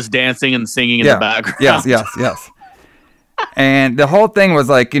Layla's dancing and singing in the background. Yes. And the whole thing was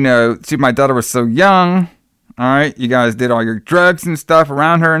like, see, my daughter was so young. All right, you guys did all your drugs and stuff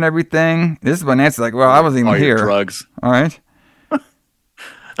around her and everything. This is when Nancy's like, well, I wasn't even here. Your drugs. All right.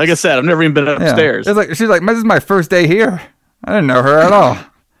 Like I said, I've never even been upstairs. Yeah. She's like, this is my first day here. I didn't know her at all.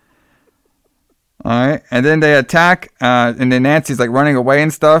 All right. And then they attack, and then Nancy's like running away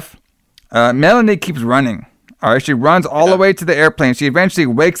and stuff. Melanie keeps running. All right. She runs all the way to the airplane. She eventually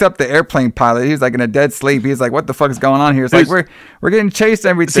wakes up the airplane pilot. He's like in a dead sleep. He's like, what the fuck is going on here? It's like, we're getting chased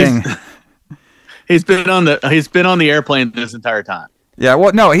and everything. He's been on the airplane this entire time. Yeah,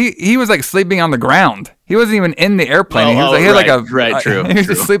 well, no, he was like sleeping on the ground. He wasn't even in the airplane. He was true. He was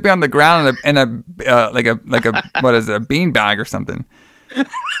just sleeping on the ground in a what is it, a beanbag or something.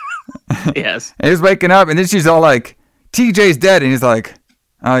 Yes. And he's waking up, and then she's all like, "TJ's dead," and he's like,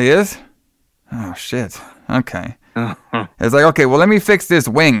 "Oh, he is? Oh shit. Okay." It's like, okay, well, let me fix this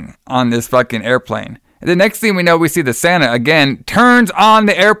wing on this fucking airplane. And the next thing we know, we see the Santa again turns on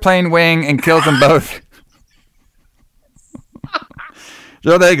the airplane wing and kills them both.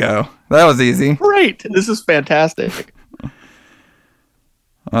 So there you go. That was easy. Great. This is fantastic.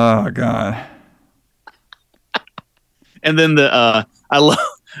 Oh God. And then I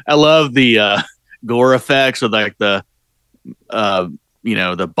love the gore effects of like the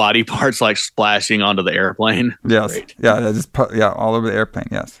the body parts like splashing onto the airplane. Yes. Great. Yeah, all over the airplane.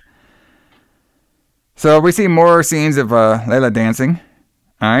 Yes. So we see more scenes of Layla dancing.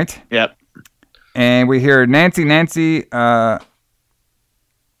 All right. Yep. And we hear Nancy.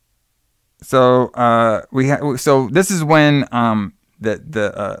 So this is when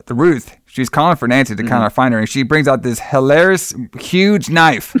the Ruth, she's calling for Nancy to kind of find her, and she brings out this hilarious huge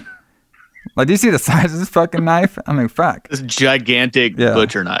knife. Like, do you see the size of this fucking knife? I mean, fuck. This gigantic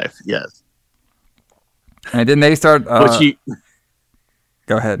butcher knife. Yes. And then they start. Go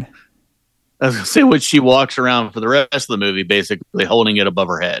ahead. I was gonna say, when she walks around for the rest of the movie, basically holding it above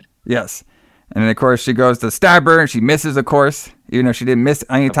her head. Yes. And then, of course, she goes to stab her, and she misses, of course, even though she didn't miss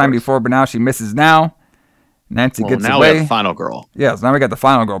any time before, but now she misses now. Nancy gets now away. We have the final girl. Yeah, so now we got the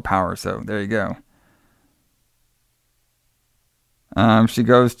final girl power, so there you go. She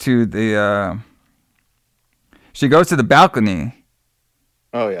goes to the balcony.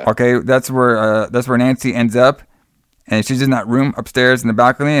 Oh, yeah. Okay, that's where Nancy ends up, and she's in that room upstairs in the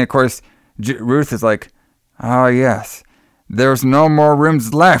balcony, and, of course, Ruth is like, oh, yes, there's no more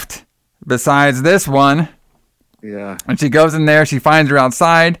rooms left besides this one. Yeah. And she goes in there, she finds her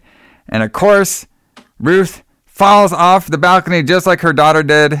outside, and of course, Ruth falls off the balcony just like her daughter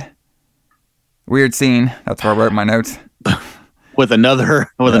did. Weird scene. That's where I wrote my notes. With another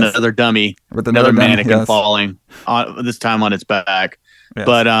dummy, with another mannequin falling on, this time on its back. Yes.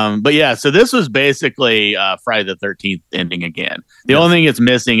 But yeah, so this was basically Friday the 13th ending again. The only thing it's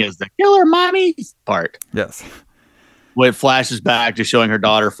missing is the killer mommy part. Yes. Where it flashes back to showing her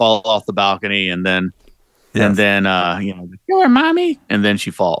daughter fall off the balcony, and then the killer mommy, and then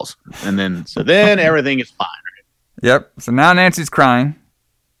she falls, and then everything is fine. Right? Yep. So now Nancy's crying.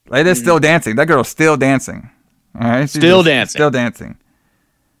 Layla's still dancing. That girl's still dancing. All right. Still dancing.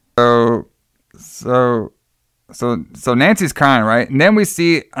 So Nancy's crying, right? And then we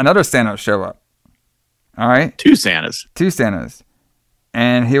see another Santa show up. All right. Two Santas.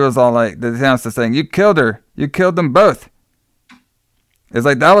 And he was all like, the Santa's saying, "You killed her. You killed them both." It's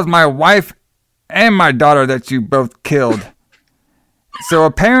like, that was my wife and my daughter that you both killed. So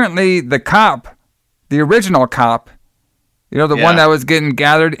apparently the cop, the original cop, you know, the one that was getting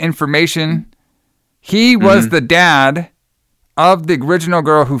gathered information, he was the dad of the original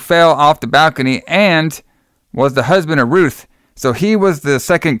girl who fell off the balcony and was the husband of Ruth. So he was the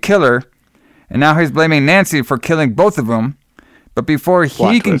second killer, and now he's blaming Nancy for killing both of them. But before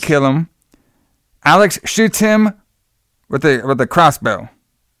he can kill him, Alex shoots him with a crossbow.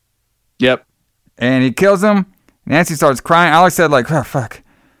 Yep. And he kills him. Nancy starts crying. Alex said, like, oh, fuck.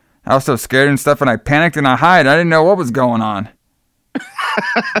 I was so scared and stuff, and I panicked and I hid. I didn't know what was going on.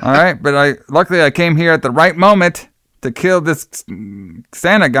 All right, but luckily I came here at the right moment to kill this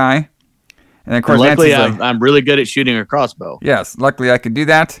Santa guy. And of course, luckily I'm really good at shooting a crossbow. Yes, luckily I could do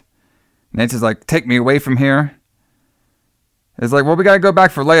that. Nancy's like, take me away from here. It's like, well, we got to go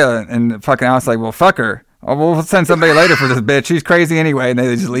back for Layla. And fucking Alex like, well, fuck her. Oh, we'll send somebody later for this bitch. She's crazy anyway. And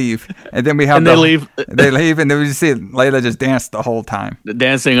they just leave. And then we have they leave. They leave, and then we just see Layla just dance the whole time.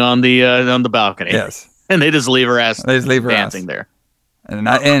 Dancing on the balcony. Yes. And they just leave her ass dancing there. And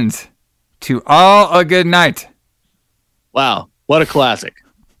that ends To All a Good Night. Wow. What a classic.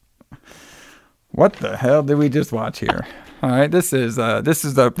 What the hell did we just watch here? All right, this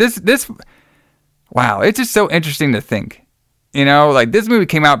wow, it's just so interesting to think. You know, like this movie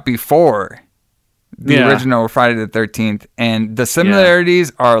came out before the original Friday the 13th, and the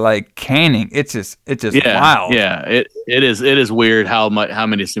similarities are like canning. It's just wild. Yeah, it is weird how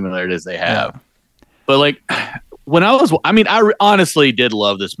many similarities they have. Yeah. But like I honestly did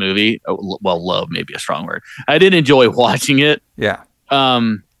love this movie. Well, love may be a strong word. I did enjoy watching it. Yeah.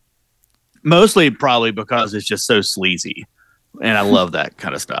 Mostly probably because it's just so sleazy, and I love that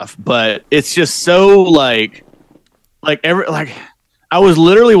kind of stuff. But it's just so like I was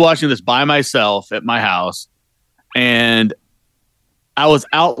literally watching this by myself at my house, and I was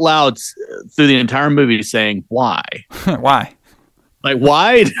out loud through the entire movie saying, "Why? Why? Like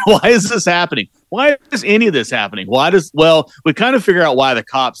why? Why is this happening? Why is any of this happening? We kind of figure out why the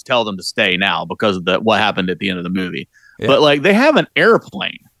cops tell them to stay now because of what happened at the end of the movie. Yeah. But like they have an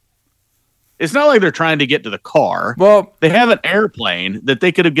airplane. It's not like they're trying to get to the car. Well, they have an airplane that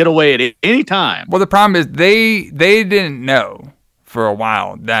they could have get away at any time. Well, the problem is they didn't know for a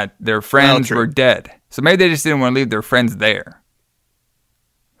while that their friends were dead. So maybe they just didn't want to leave their friends there.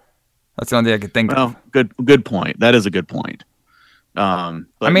 That's the only thing I could think of. Good point. That is a good point. So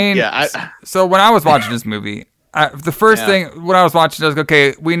when I was watching this movie, the first thing when I was watching, I was like,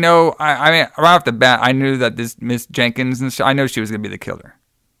 okay, we know. I mean, right off the bat, I knew that this Miss Jenkins, I know she was going to be the killer.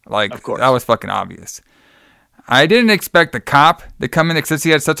 Like, of course. That was fucking obvious. I didn't expect the cop to come in since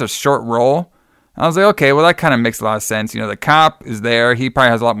he had such a short role. I was like, okay, well, that kind of makes a lot of sense. You know, the cop is there. He probably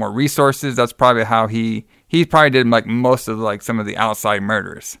has a lot more resources. That's probably how he probably did like most of like some of the outside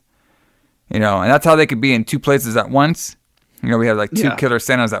murders. You know, and that's how they could be in two places at once. You know, we have like two killer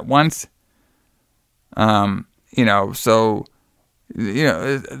Santas at once. You know, so, you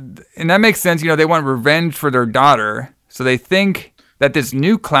know, and that makes sense. You know, they want revenge for their daughter. So they think that this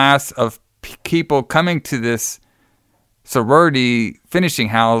new class of people coming to this sorority finishing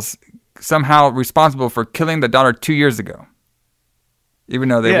house somehow responsible for killing the daughter 2 years ago, even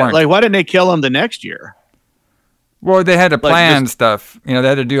though they weren't. Like, why didn't they kill him the next year? Well, they had to plan stuff. You know, they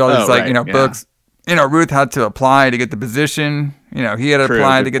had to do all these books. You know, Ruth had to apply to get the position. You know, he had to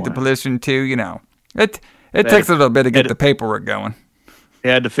apply to get the position too. You know, it takes a little bit to get the paperwork going.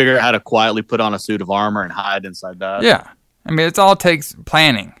 They had to figure out how to quietly put on a suit of armor and hide inside that. Yeah. I mean, it all takes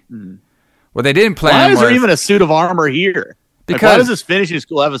planning. Mm. What they didn't plan Why is there even a suit of armor here? Because why does this finishing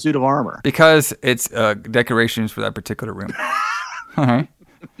school have a suit of armor? Because it's decorations for that particular room. All right.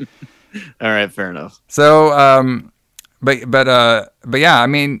 All right, fair enough. So, but yeah, I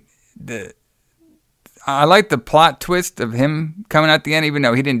mean, I like the plot twist of him coming at the end, even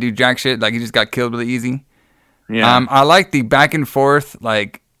though he didn't do jack shit. Like, he just got killed really easy. Yeah. I like the back and forth,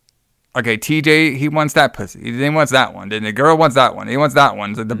 like, okay, TJ, he wants that pussy. He wants that one. Then the girl wants that one. He wants that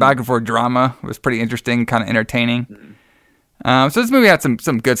one. So the back and forth drama was pretty interesting, kind of entertaining. So this movie had some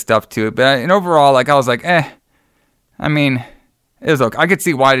good stuff to it. But overall, like, I was like, I mean, it was okay. I could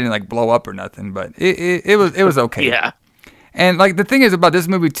see why it didn't like blow up or nothing, but it was okay. Yeah. And like the thing is about this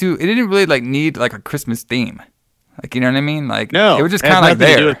movie too, it didn't really like need like a Christmas theme. Like, you know what I mean? Like, no, it was just kind of like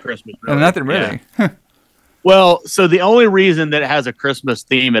there. To do with Christmas, really. And nothing really. Yeah. Well, so the only reason that it has a Christmas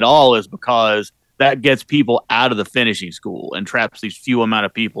theme at all is because that gets people out of the finishing school and traps these few amount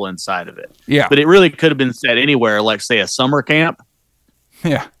of people inside of it. Yeah. But it really could have been set anywhere, like, say, a summer camp.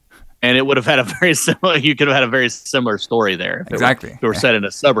 Yeah. And it would have had a very similar, you could have had a very similar story there. Exactly. If it were set in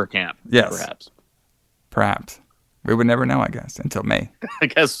a summer camp. Yes. Perhaps. We would never know, I guess, until May. I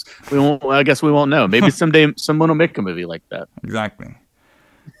guess we won't know. Maybe someday someone will make a movie like that. Exactly.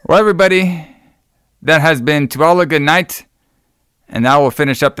 Well, everybody, that has been To All a Good Night. And now we'll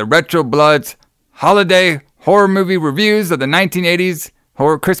finish up the Retro Bloods holiday horror movie reviews of the 1980s.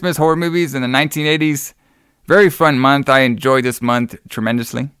 Christmas horror movies in the 1980s. Very fun month. I enjoyed this month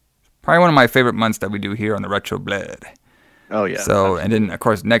tremendously. Probably one of my favorite months that we do here on the Retro Blood. Oh, yeah. So, and then, of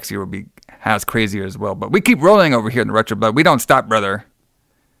course, next year will be as crazier as well. But we keep rolling over here in the Retro Blood. We don't stop, brother.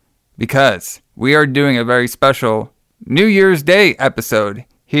 Because we are doing a very special New Year's Day episode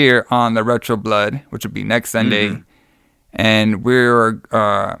here on the Retro Blood, which will be next Sunday. Mm-hmm. And we're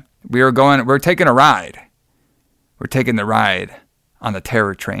taking a ride. We're taking the ride on the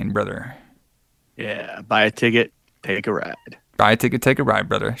Terror Train, brother. Yeah, buy a ticket, take a ride. Buy a ticket, take a ride,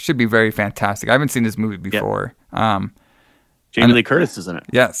 brother. Should be very fantastic. I haven't seen this movie before. Yep. Jamie Lee Curtis is in it.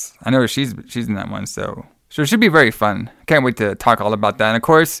 Yes, I know she's in that one, so it should be very fun. Can't wait to talk all about that. And of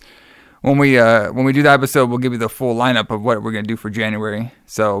course, when we do the episode, we'll give you the full lineup of what we're gonna do for January.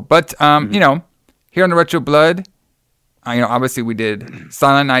 So, but you know, here on the Retro Blood, you know, obviously we did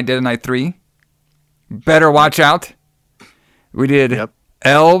Silent Night, Dead Night 3. Better Watch Out. We did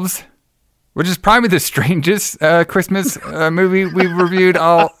Elves, which is probably the strangest Christmas movie we've reviewed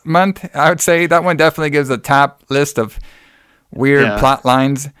all month. I would say that one definitely gives a top list of weird plot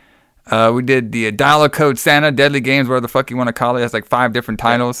lines. We did the Dial a Code Santa, Deadly Games, whatever the fuck you want to call it. It has like 5 different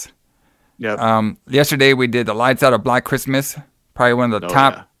titles. Yep. Yesterday we did The Lights Out of Black Christmas, probably one of the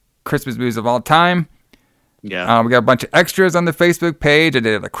top Christmas movies of all time. Yeah. We got a bunch of extras on the Facebook page. I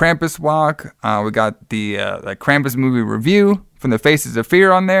did a Krampus walk. We got the Krampus movie review from the Faces of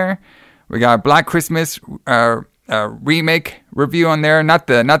Fear on there. We got Black Christmas remake review on there. Not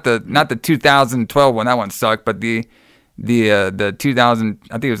the 2012 one. That one sucked. But the 2000,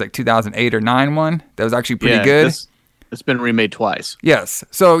 I think it was like 2008 or 9 one. That was actually pretty good. It's been remade twice. Yes.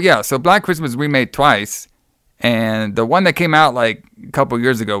 So Black Christmas remade twice, and the one that came out like a couple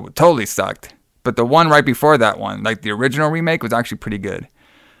years ago totally sucked. But the one right before that one, like the original remake, was actually pretty good.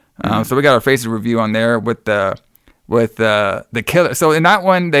 So we got our Faces review on there with the killer. So in that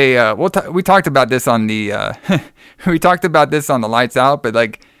one, we talked about this on the we talked about this on the Lights Out, but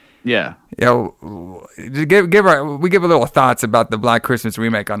like we give a little thoughts about the Black Christmas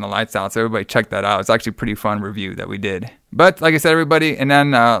remake on the Lights Out. So everybody check that out. It's actually a pretty fun review that we did. But like I said, everybody, and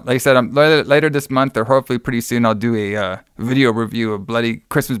then like I said, later this month or hopefully pretty soon, I'll do a video review of Bloody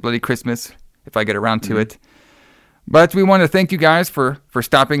Christmas. If I get around to it. But we want to thank you guys for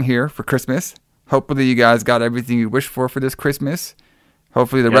stopping here for Christmas. Hopefully you guys got everything you wished for this Christmas.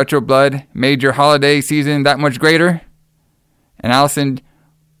 Hopefully the Retro Blood made your holiday season that much greater. And Allison,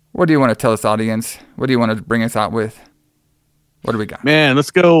 what do you want to tell this audience? What do you want to bring us out with? What do we got? Man,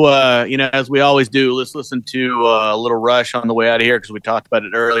 let's go, as we always do, let's listen to a little Rush on the way out of here because we talked about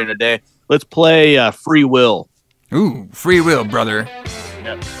it earlier in the day. Let's play Free Will. Ooh, Free Will, brother.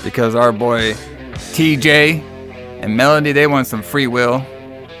 Yep. Because our boy TJ and Melody, they want some free will.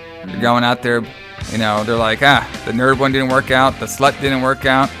 They're going out there, you know, they're like, the nerd one didn't work out, the slut didn't work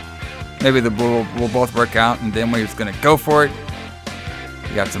out. Maybe the bull will both work out, and then we're just going to go for it.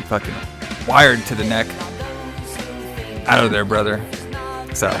 You got some fucking wired to the neck. Out of there, brother.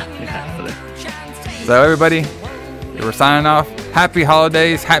 So everybody, we're signing off. Happy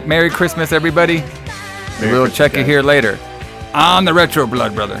holidays. Merry Christmas, everybody. We'll check you here later on the Retro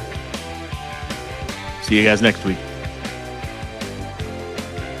Blood, brother. See you guys next week.